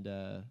 and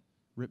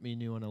ripped me a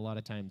new one a lot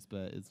of times,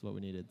 but it's what we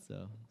needed,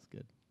 so it's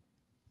good.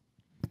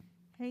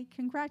 Hey,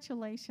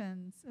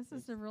 congratulations. This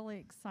is a really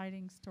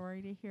exciting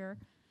story to hear.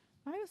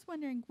 I was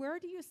wondering, where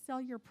do you sell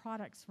your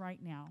products right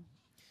now?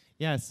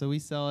 Yeah, so we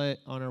sell it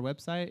on our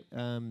website,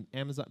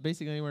 Amazon,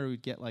 basically anywhere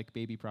we'd get like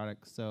baby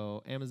products.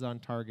 So Amazon,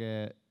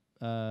 Target,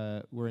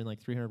 we're in like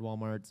 300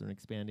 Walmarts and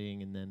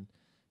expanding, and then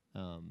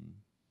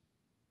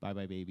Bye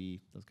Bye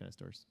Baby, those kind of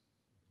stores.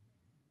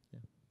 Yeah.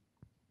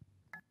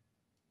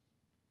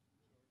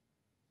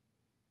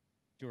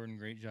 Jordan,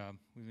 great job.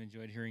 We've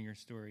enjoyed hearing your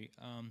story.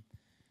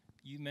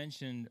 You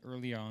mentioned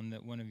early on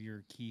that one of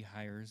your key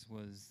hires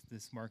was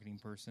this marketing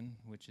person,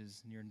 which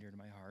is near and dear to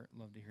my heart.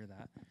 Love to hear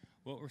that.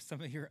 What were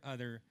some of your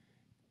other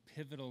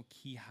pivotal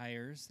key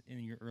hires in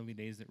your early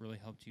days that really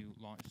helped you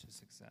launch to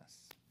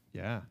success?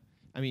 Yeah.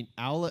 I mean,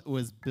 Owlet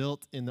was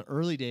built in the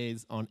early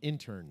days on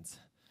interns.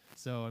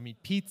 So, I mean,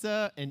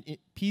 pizza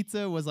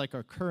was like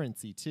our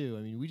currency, too.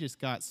 I mean, we just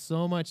got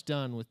so much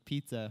done with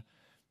pizza.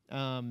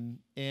 And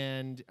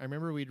I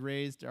remember we'd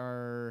raised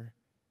our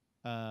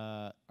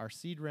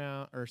seed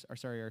round,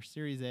 our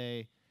Series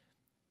A,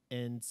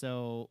 and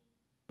so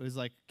it was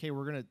like, okay,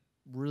 we're gonna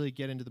really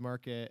get into the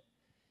market,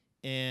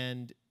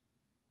 and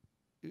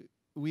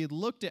we had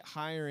looked at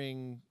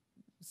hiring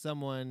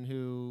someone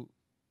who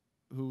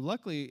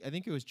luckily, I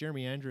think it was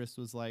Jeremy Andrus,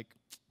 was like,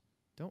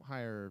 don't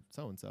hire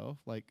so and so,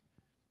 like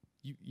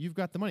you've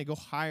got the money, go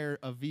hire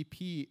a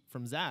VP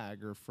from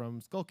Zag or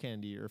from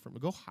Skullcandy or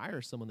go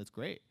hire someone that's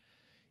great.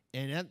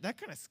 And that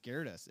kind of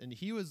scared us. And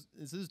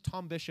this is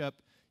Tom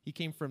Bishop. He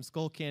came from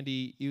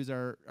Skullcandy. He was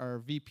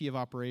our VP of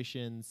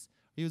operations.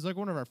 He was like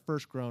one of our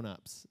first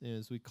grown-ups,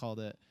 as we called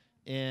it.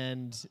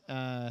 And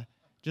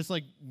just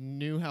like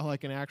knew how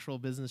like an actual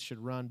business should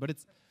run. But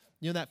it's,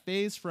 that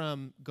phase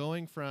from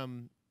going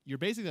from, you're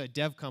basically a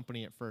dev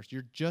company at first.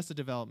 You're just a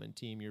development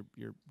team.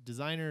 You're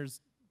designers,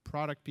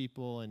 product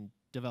people, and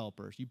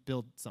developers. You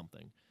build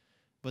something.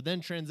 But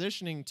then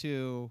transitioning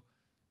to,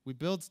 we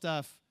build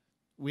stuff,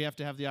 we have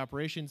to have the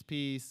operations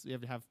piece, we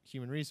have to have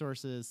human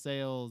resources,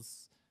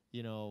 sales,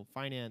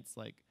 finance,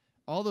 like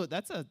although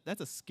that's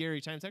a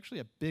scary time. It's actually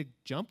a big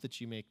jump that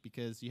you make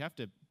because you have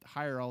to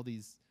hire all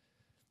these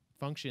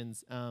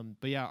functions.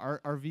 But yeah,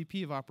 our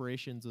VP of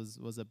operations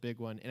was a big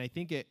one. And I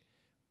think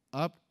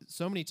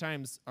so many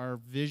times our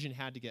vision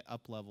had to get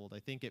up leveled. I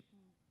think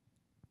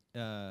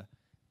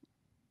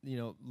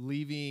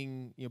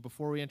leaving,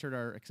 before we entered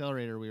our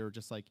accelerator, we were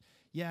just like,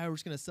 yeah, we're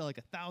just going to sell like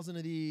 1,000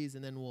 of these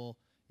and then we'll,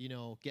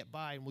 get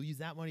by and we'll use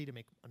that money to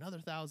make another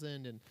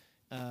 1,000. And,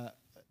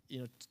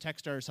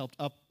 Techstars helped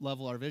up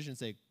level our vision,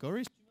 say, go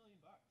raise $2 million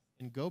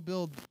and go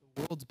build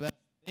the world's best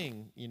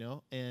thing,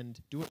 and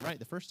do it right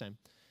the first time.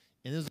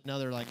 And this is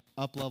another like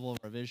up level of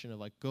our vision of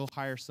like, go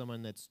hire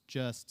someone that's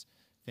just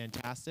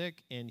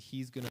fantastic and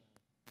he's going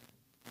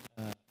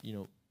to,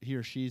 he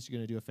or she's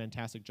going to do a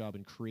fantastic job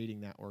in creating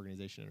that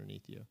organization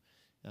underneath you.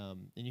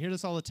 And you hear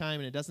this all the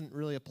time, and it doesn't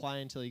really apply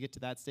until you get to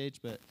that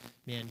stage. But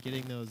man,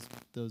 getting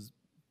those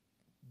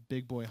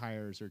big boy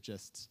hires are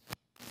just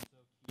so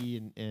key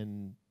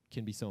and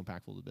can be so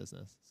impactful to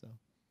business. So,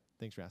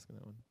 thanks for asking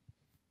that one.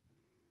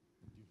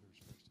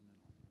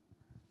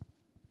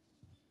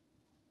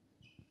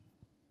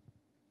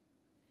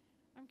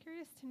 I'm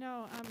curious to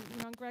know,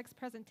 in Greg's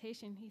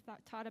presentation, he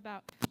taught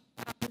about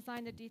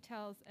design, the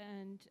details,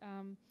 and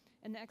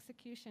the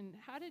execution.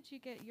 How did you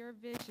get your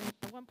vision?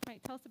 At one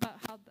point, tell us about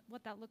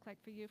what that looked like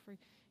for you, for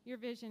your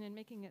vision and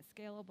making it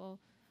scalable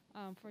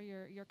for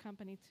your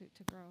company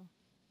to grow.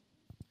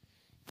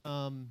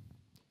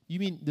 You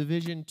mean the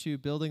vision to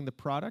building the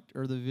product,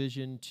 or the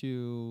vision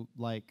to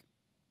like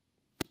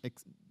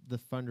the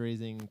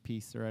fundraising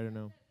piece, or I don't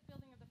know?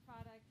 Building of the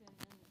product and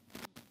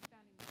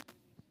expanding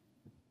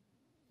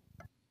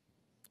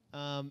the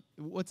organization.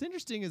 What's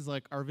interesting is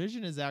like our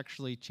vision has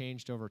actually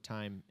changed over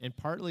time, and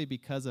partly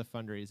because of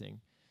fundraising.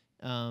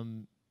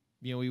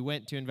 We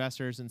went to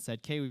investors and said,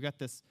 "Okay, we've got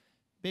this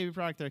baby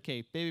product there.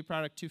 Okay, baby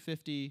product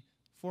 250,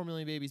 4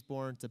 million babies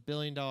born. It's $1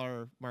 billion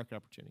market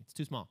opportunity. It's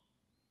too small."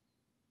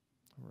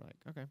 And we're like,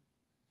 okay,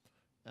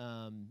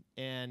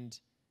 and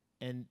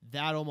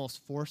that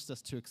almost forced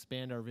us to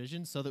expand our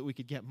vision so that we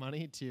could get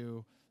money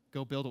to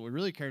go build what we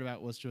really cared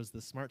about, which was the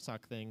smart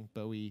sock thing.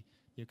 But we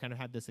kind of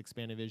had this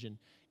expanded vision,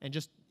 and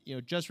just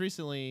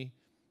recently,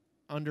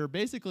 under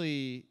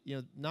basically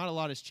not a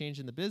lot has changed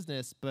in the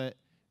business, but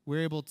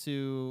we're able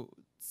to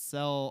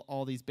sell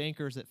all these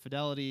bankers at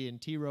Fidelity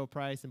and T. Rowe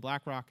Price and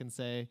BlackRock and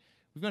say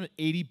we've got an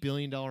 $80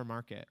 billion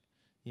market.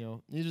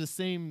 These are the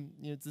same.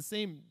 It's the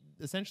same,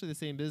 essentially the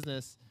same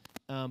business,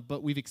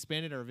 but we've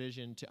expanded our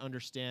vision to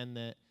understand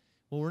that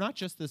we're not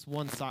just this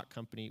one sock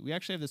company. We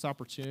actually have this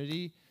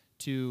opportunity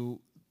to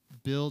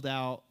build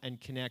out and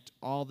connect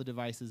all the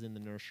devices in the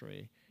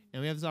nursery.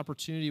 And we have this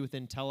opportunity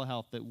within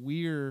telehealth that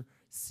we're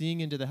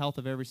seeing into the health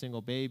of every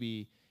single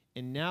baby.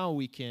 And now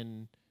we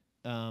can,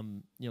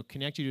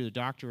 connect you to the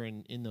doctor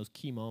in those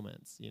key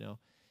moments,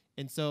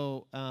 And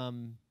so,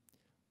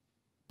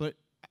 but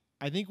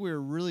I think we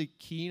were really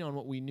keen on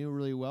what we knew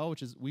really well,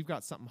 which is we've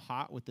got something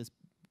hot with this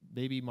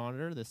baby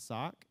monitor, this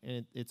sock.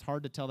 And it's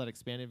hard to tell that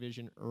expanded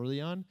vision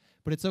early on,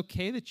 but it's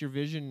okay that your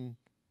vision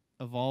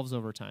evolves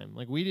over time.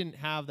 Like we didn't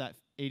have that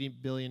 $80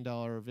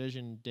 billion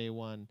vision day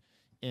one,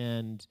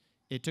 and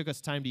it took us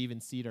time to even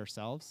see it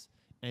ourselves.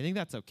 And I think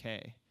that's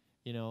okay,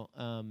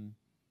 and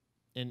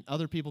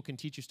other people can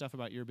teach you stuff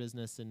about your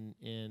business,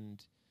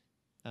 and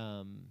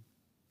I'll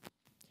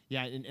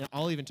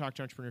even talk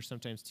to entrepreneurs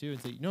sometimes too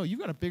and say, no, you've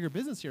got a bigger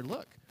business here.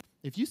 Look,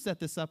 if you set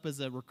this up as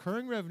a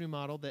recurring revenue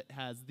model that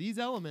has these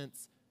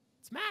elements,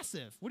 it's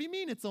massive. What do you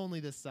mean it's only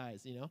this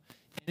size, And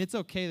it's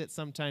okay that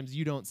sometimes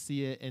you don't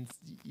see it, and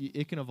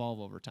it can evolve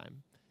over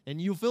time. And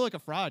you'll feel like a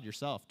fraud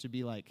yourself to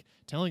be like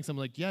telling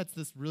someone like, yeah, it's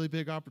this really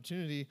big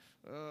opportunity.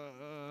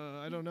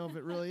 I don't know if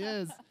it really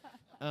is.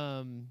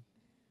 And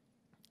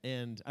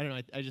I don't know.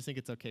 I just think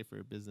it's okay for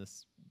your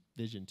business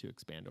vision to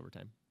expand over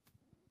time.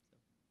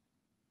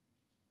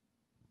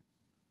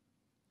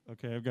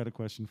 Okay, I've got a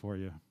question for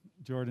you.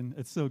 Jordan,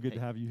 it's so good to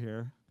have you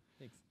here.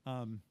 Thanks.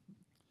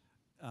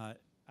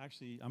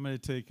 Actually, I'm going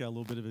to take a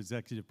little bit of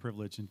executive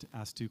privilege and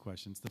ask two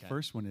questions. The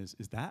first one is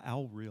that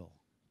owl real?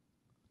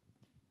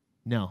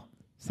 No.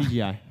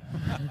 CGI.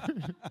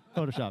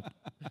 Photoshopped.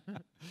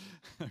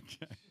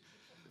 Okay.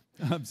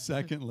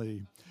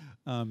 Secondly,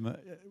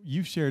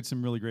 you've shared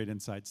some really great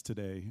insights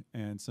today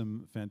and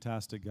some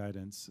fantastic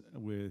guidance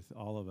with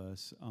all of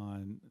us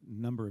on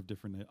a number of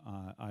different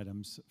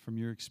items from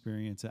your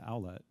experience at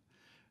Owlet.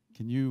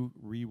 Can you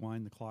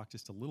rewind the clock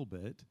just a little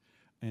bit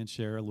and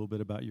share a little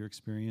bit about your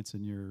experience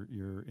and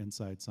your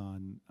insights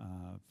on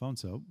phone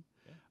soap?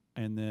 Yeah.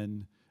 And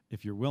then,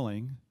 if you're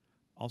willing,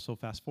 also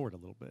fast forward a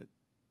little bit.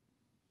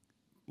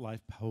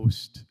 Life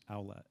post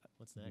Owlet.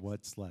 What's next?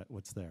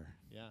 What's there?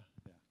 Yeah.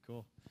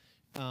 Cool.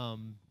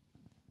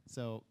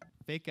 So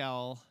fake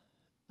owl.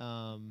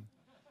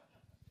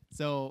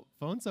 So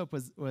phone soap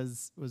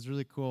was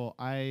really cool.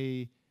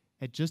 I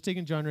had just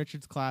taken John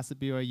Richard's class at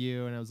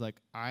BYU, and I was like,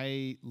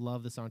 I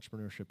love this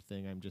entrepreneurship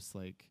thing. I'm just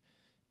like,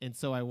 and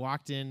so I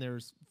walked in. There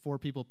was 4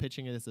 people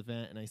pitching at this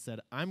event, and I said,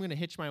 I'm going to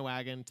hitch my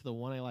wagon to the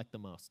one I like the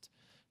most.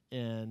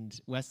 And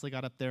Wesley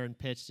got up there and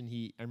pitched, and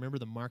I remember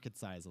the market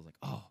size. I was like,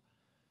 oh,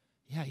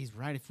 yeah, he's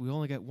right. If we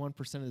only get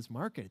 1% of this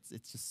market,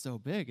 it's just so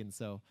big. And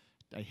so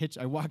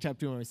I walked up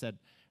to him and I said,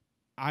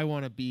 I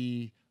want to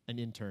be an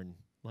intern.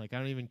 Like, I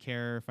don't even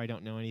care if I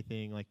don't know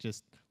anything. Like,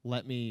 just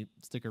let me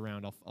stick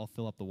around. I'll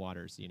fill up the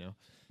waters, you know.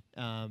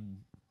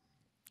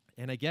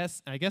 And I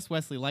guess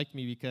Wesley liked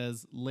me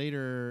because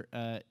later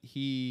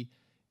he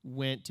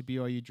went to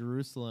BYU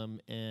Jerusalem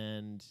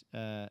and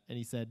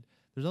he said,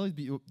 there's always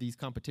these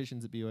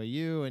competitions at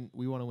BYU, and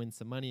we want to win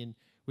some money, and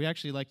we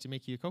actually like to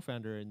make you a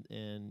co-founder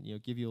and you know,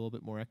 give you a little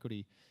bit more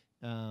equity.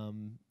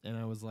 And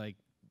I was like,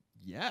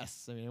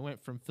 yes. I mean, I went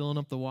from filling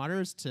up the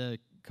waters to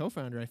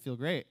co-founder. I feel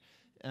great.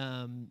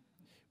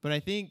 But I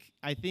think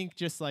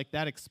just like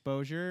that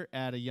exposure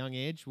at a young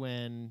age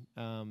when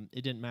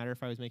it didn't matter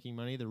if I was making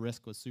money, the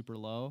risk was super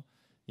low.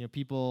 You know,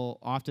 people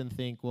often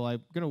think, well,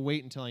 I'm going to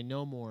wait until I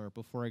know more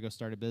before I go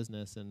start a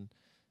business. And,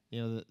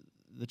 you know,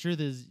 the truth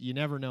is you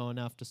never know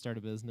enough to start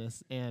a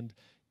business. And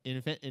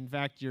in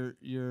fact,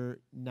 your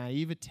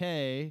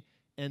naivete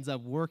ends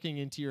up working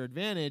into your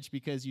advantage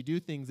because you do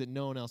things that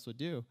no one else would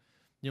do.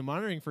 You know,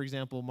 monitoring, for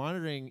example,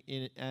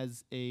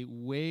 as a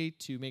way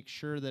to make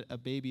sure that a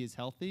baby is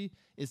healthy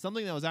is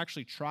something that was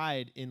actually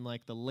tried in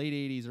like the late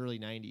 80s, early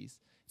 90s.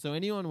 So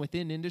anyone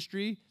within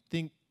industry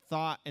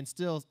thought, and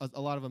still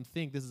a lot of them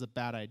think this is a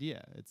bad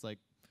idea. It's like,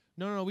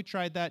 no, we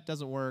tried that,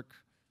 doesn't work,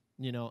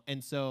 you know.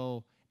 And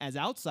so as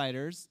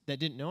outsiders that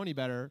didn't know any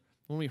better,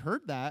 when we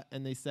heard that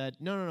and they said,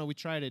 no, we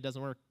tried it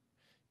doesn't work,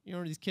 you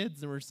know, these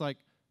kids, and we're just like,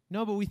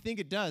 no, but we think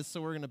it does,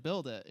 so we're going to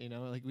build it, you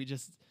know. Like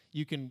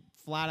you can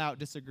flat out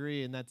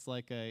disagree, and that's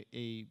like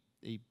a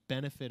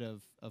benefit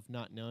of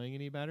not knowing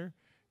any better.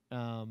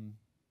 I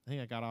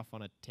think I got off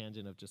on a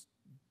tangent of just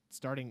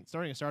starting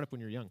a startup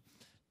when you're young.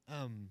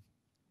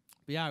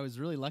 But yeah, I was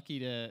really lucky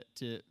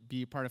to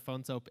be part of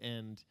Phone Soap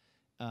and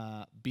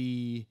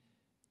be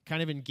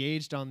kind of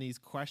engaged on these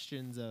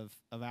questions of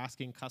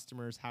asking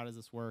customers, how does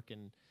this work?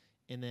 And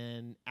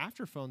then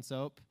after Phone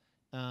Soap,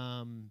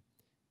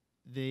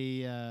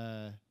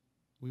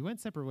 we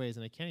went separate ways,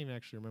 and I can't even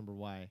actually remember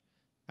why.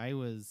 I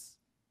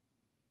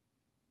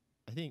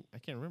can't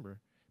remember,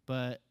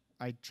 but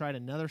I tried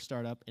another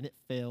startup and it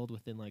failed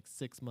within like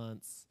 6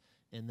 months,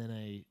 and then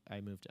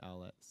I moved to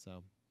Owlet,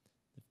 so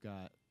I've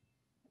got a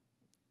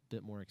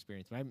bit more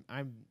experience. But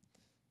I'm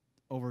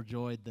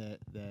overjoyed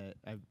that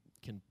I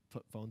can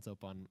put Phone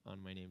Soap on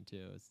my name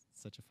too. It's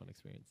such a fun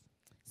experience.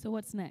 So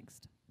what's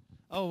next?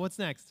 Oh, what's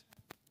next?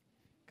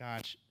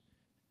 Gosh,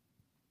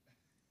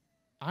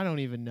 I don't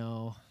even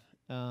know.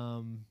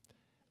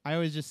 I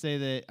always just say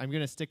that I'm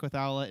going to stick with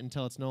Owlet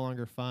until it's no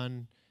longer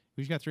fun.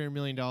 We just got $300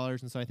 million,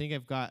 and so I think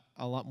I've got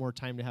a lot more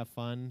time to have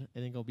fun. I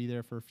think I'll be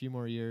there for a few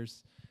more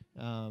years.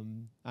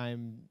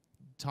 I'm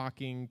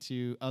talking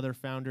to other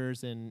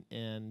founders and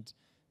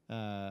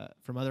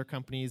from other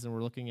companies, and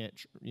we're looking at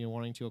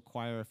wanting to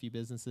acquire a few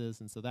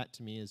businesses, and so that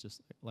to me is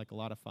just like a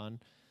lot of fun.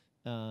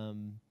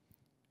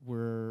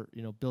 We're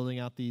building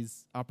out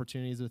these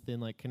opportunities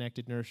within like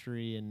connected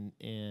nursery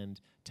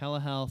and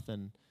telehealth,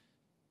 and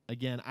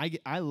again,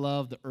 I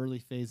love the early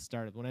phase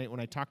startup. When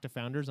I talk to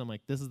founders, I'm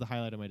like, this is the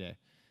highlight of my day.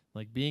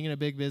 Like, being in a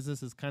big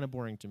business is kind of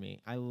boring to me.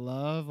 I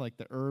love like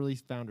the early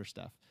founder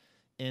stuff.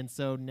 And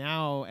so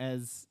now,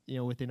 as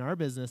within our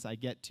business, I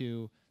get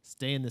to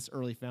stay in this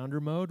early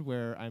founder mode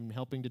where I'm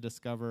helping to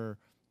discover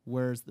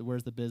where's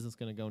the business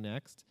going to go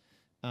next.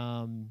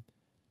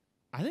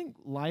 I think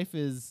life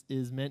is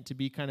meant to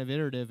be kind of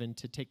iterative and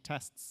to take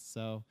tests.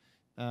 So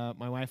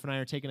my wife and I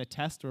are taking a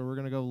test where we're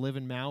going to go live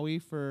in Maui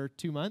for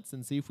 2 months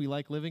and see if we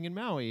like living in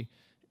Maui.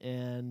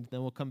 And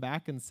then we'll come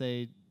back and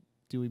say,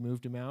 do we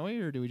move to Maui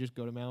or do we just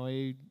go to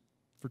Maui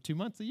for 2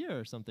 months a year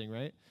or something,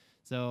 right?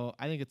 So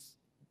I think it's,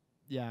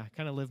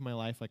 kind of live my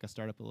life like a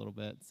startup a little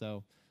bit.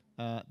 So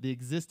the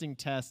existing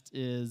test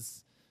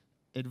is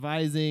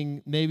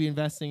advising, maybe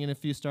investing in a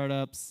few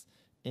startups,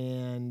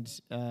 and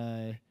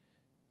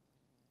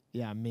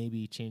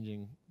maybe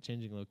changing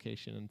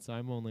location. And so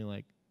I'm only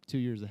like 2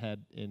 years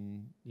ahead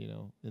in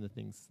the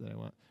things that I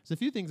want. There's a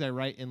few things I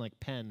write in like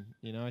pen,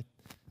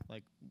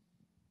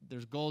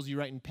 there's goals you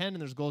write in pen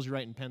and there's goals you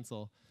write in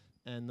pencil.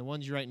 And the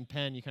ones you write in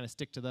pen, you kind of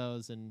stick to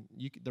those, and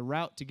the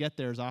route to get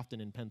there is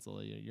often in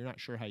pencil. You're not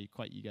sure how you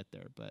get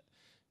there, but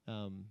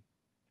I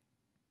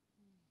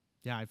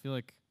feel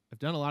like I've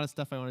done a lot of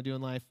stuff I want to do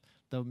in life.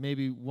 Though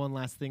maybe one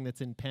last thing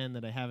that's in pen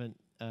that I haven't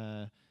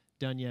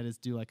done yet is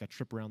do like a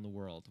trip around the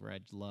world, where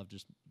I'd love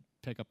just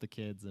pick up the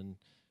kids and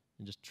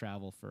just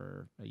travel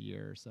for a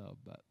year or so.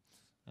 But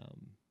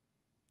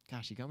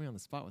gosh, you got me on the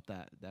spot with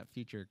that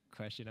future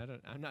question.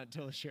 I'm not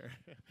totally sure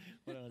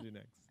what I'll do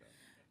next.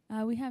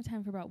 So. We have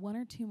time for about 1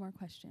 or 2 more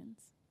questions.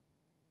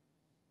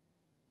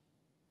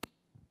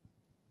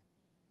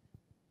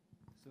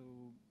 So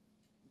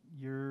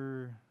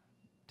Your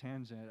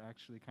tangent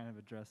actually kind of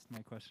addressed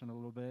my question a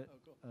little bit. Oh,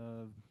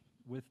 cool.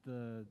 With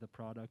the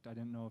product, I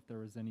didn't know if there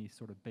was any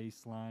sort of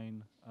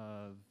baseline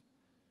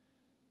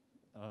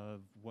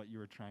of what you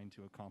were trying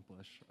to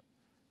accomplish.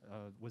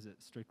 Was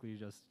it strictly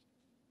just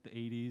the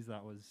 80s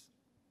that was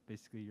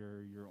basically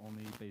your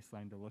only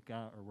baseline to look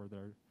at, or were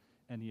there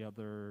any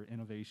other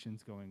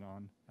innovations going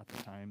on at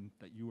the time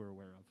that you were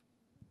aware of?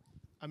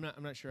 I'm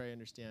not sure I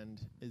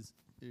understand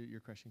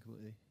your question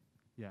completely.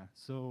 Yeah.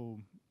 So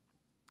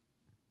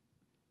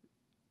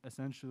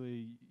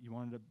essentially, you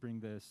wanted to bring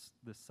this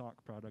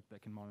sock product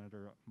that can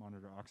monitor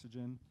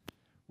oxygen.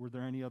 Were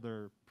there any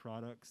other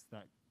products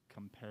that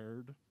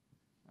compared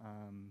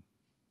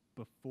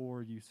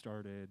before you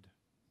started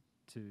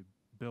to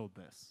build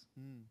this?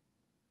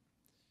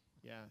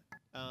 Yeah.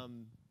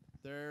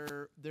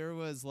 There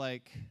was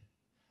like,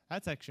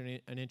 that's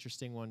actually an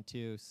interesting one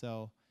too.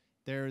 So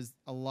there's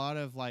a lot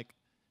of like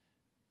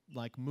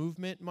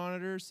movement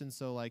monitors, and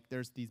so like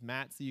there's these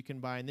mats that you can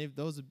buy, and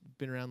those have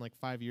been around like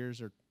 5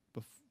 years or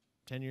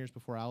 10 years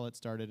before Owlet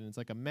started, and it's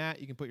like a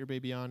mat you can put your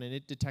baby on, and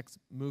it detects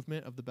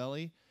movement of the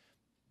belly.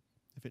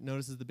 If it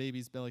notices the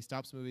baby's belly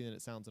stops moving, then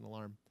it sounds an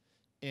alarm.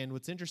 And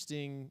what's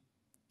interesting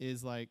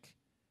is like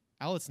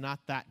Owlet's not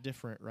that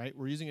different, right?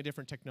 We're using a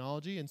different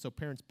technology, and so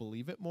parents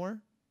believe it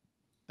more.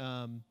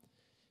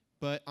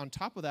 But on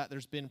top of that,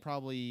 there's been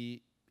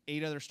probably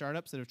 8 other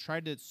startups that have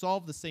tried to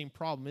solve the same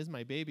problem, is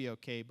my baby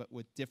okay, but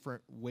with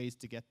different ways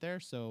to get there.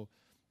 So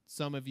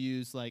some have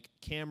used like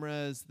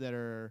cameras that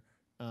are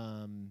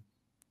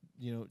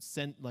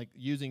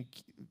using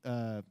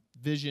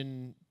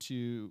vision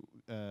to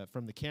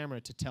from the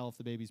camera to tell if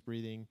the baby's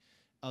breathing.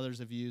 Others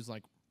have used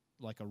like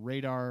a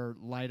radar,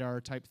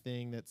 LiDAR type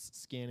thing that's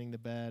scanning the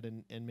bed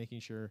and making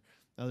sure.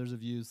 Others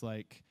have used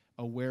like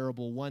a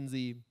wearable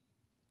onesie.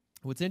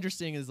 What's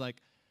interesting is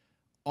like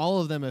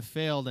all of them have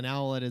failed, and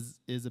Owlet is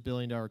a $1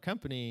 billion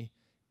company,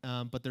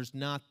 but there's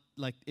not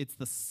like, it's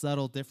the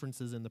subtle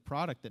differences in the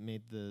product that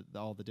made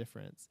all the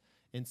difference.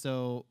 And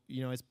so,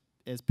 you know,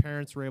 as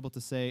parents were able to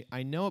say,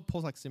 I know it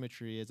pulse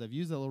oximetry, as I've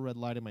used that little red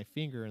light in my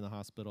finger in the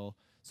hospital,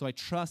 so I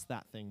trust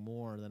that thing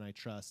more than I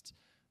trust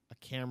a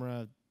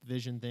camera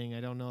vision thing.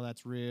 I don't know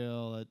that's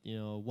real, a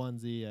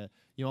onesie,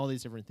 all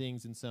these different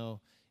things. And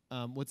so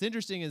what's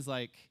interesting is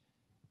like,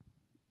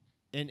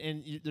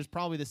 there's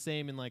probably the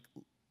same in like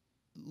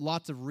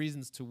lots of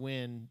reasons to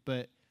win,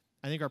 but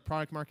I think our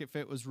product market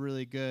fit was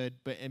really good,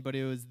 but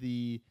it was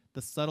the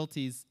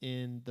subtleties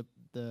in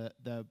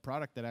the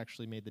product that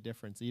actually made the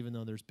difference, even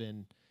though there's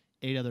been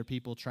 8 other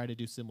people try to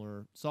do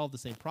solve the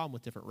same problem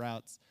with different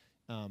routes,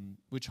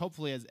 which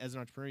hopefully as an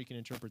entrepreneur you can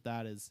interpret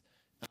that as,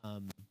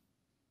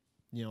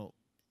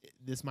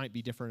 this might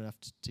be different enough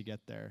to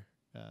get there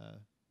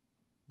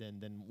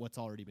than what's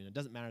already been. It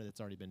doesn't matter that it's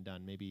already been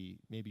done. Maybe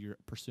you're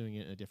pursuing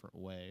it in a different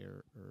way,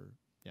 or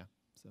yeah.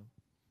 So,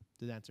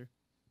 did that answer?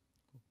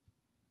 Cool.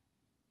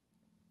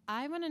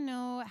 I want to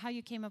know how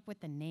you came up with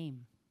the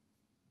name.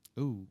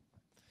 Ooh,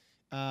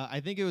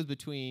 I think it was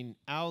between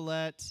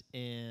Owlet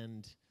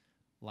and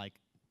like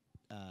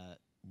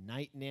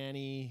Night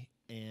Nanny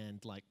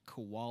and like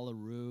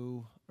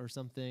Koalaroo or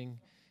something.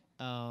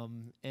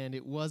 And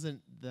it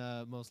wasn't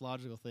the most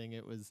logical thing.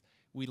 It was,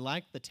 we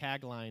liked the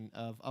tagline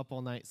of "up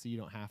all night so you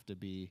don't have to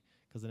be,"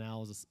 because an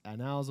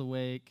owl's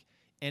awake.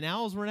 And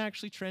owls weren't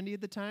actually trendy at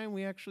the time.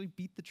 We actually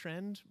beat the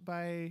trend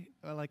by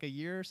like a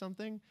year or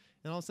something.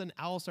 And all of a sudden,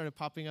 owls started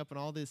popping up and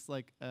all this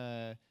like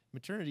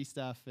maternity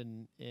stuff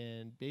and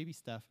baby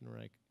stuff. And we're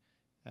like,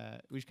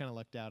 we just kind of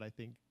lucked out, I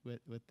think,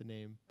 with the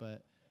name.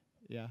 But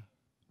yeah.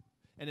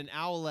 And an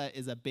owlet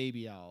is a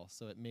baby owl,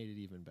 so it made it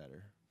even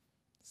better.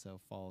 So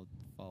followed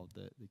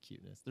the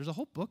cuteness. There's a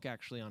whole book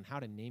actually on how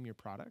to name your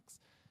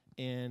products,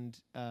 and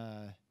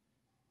I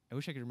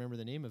wish I could remember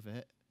the name of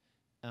it,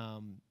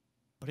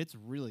 but it's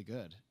really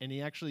good. And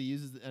he actually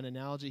uses an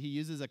analogy. He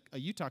uses a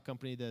Utah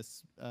company,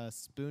 this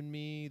Spoon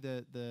Me,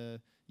 the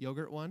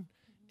yogurt one,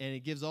 and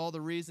it gives all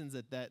the reasons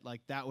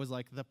that was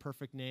like the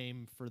perfect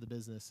name for the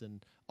business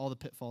and all the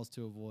pitfalls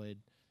to avoid.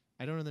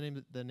 I don't know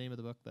the name of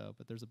the book though,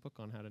 but there's a book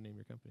on how to name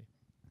your company.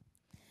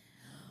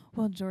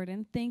 Well,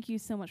 Jordan, thank you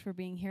so much for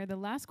being here. The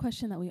last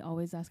question that we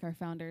always ask our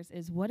founders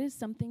is, what is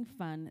something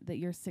fun that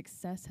your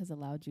success has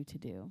allowed you to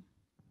do?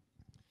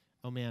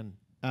 Oh, man.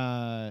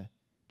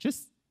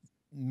 Just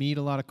meet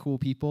a lot of cool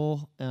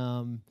people.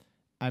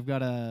 I've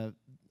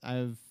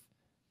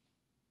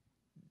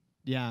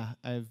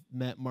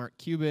met Mark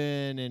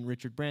Cuban and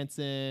Richard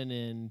Branson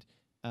and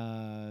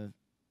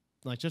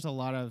just a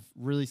lot of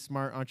really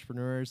smart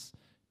entrepreneurs.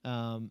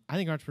 I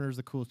think entrepreneurs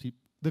are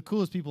the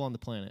coolest people on the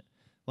planet.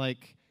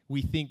 Like,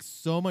 we think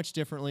so much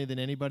differently than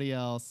anybody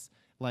else.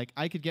 Like,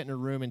 I could get in a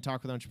room and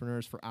talk with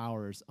entrepreneurs for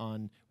hours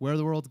on where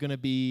the world's going to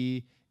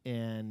be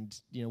and,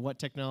 what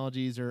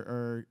technologies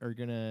are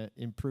going to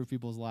improve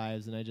people's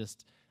lives. And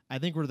I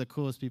think we're the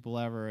coolest people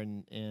ever,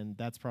 and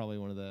that's probably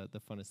one of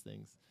the funnest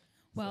things.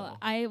 Well, So-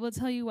 I will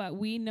tell you what,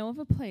 we know of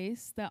a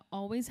place that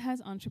always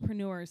has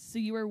entrepreneurs, so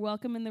you are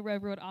welcome in the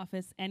RevRoad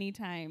office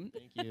anytime.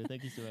 Thank you.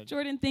 Thank you so much.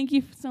 Jordan, thank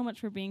you so much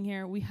for being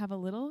here. We have a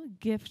little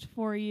gift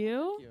for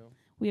you. Thank you.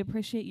 We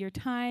appreciate your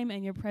time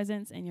and your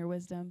presence and your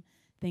wisdom.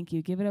 Thank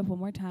you. Give it up one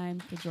more time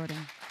for Jordan.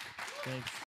 Thanks.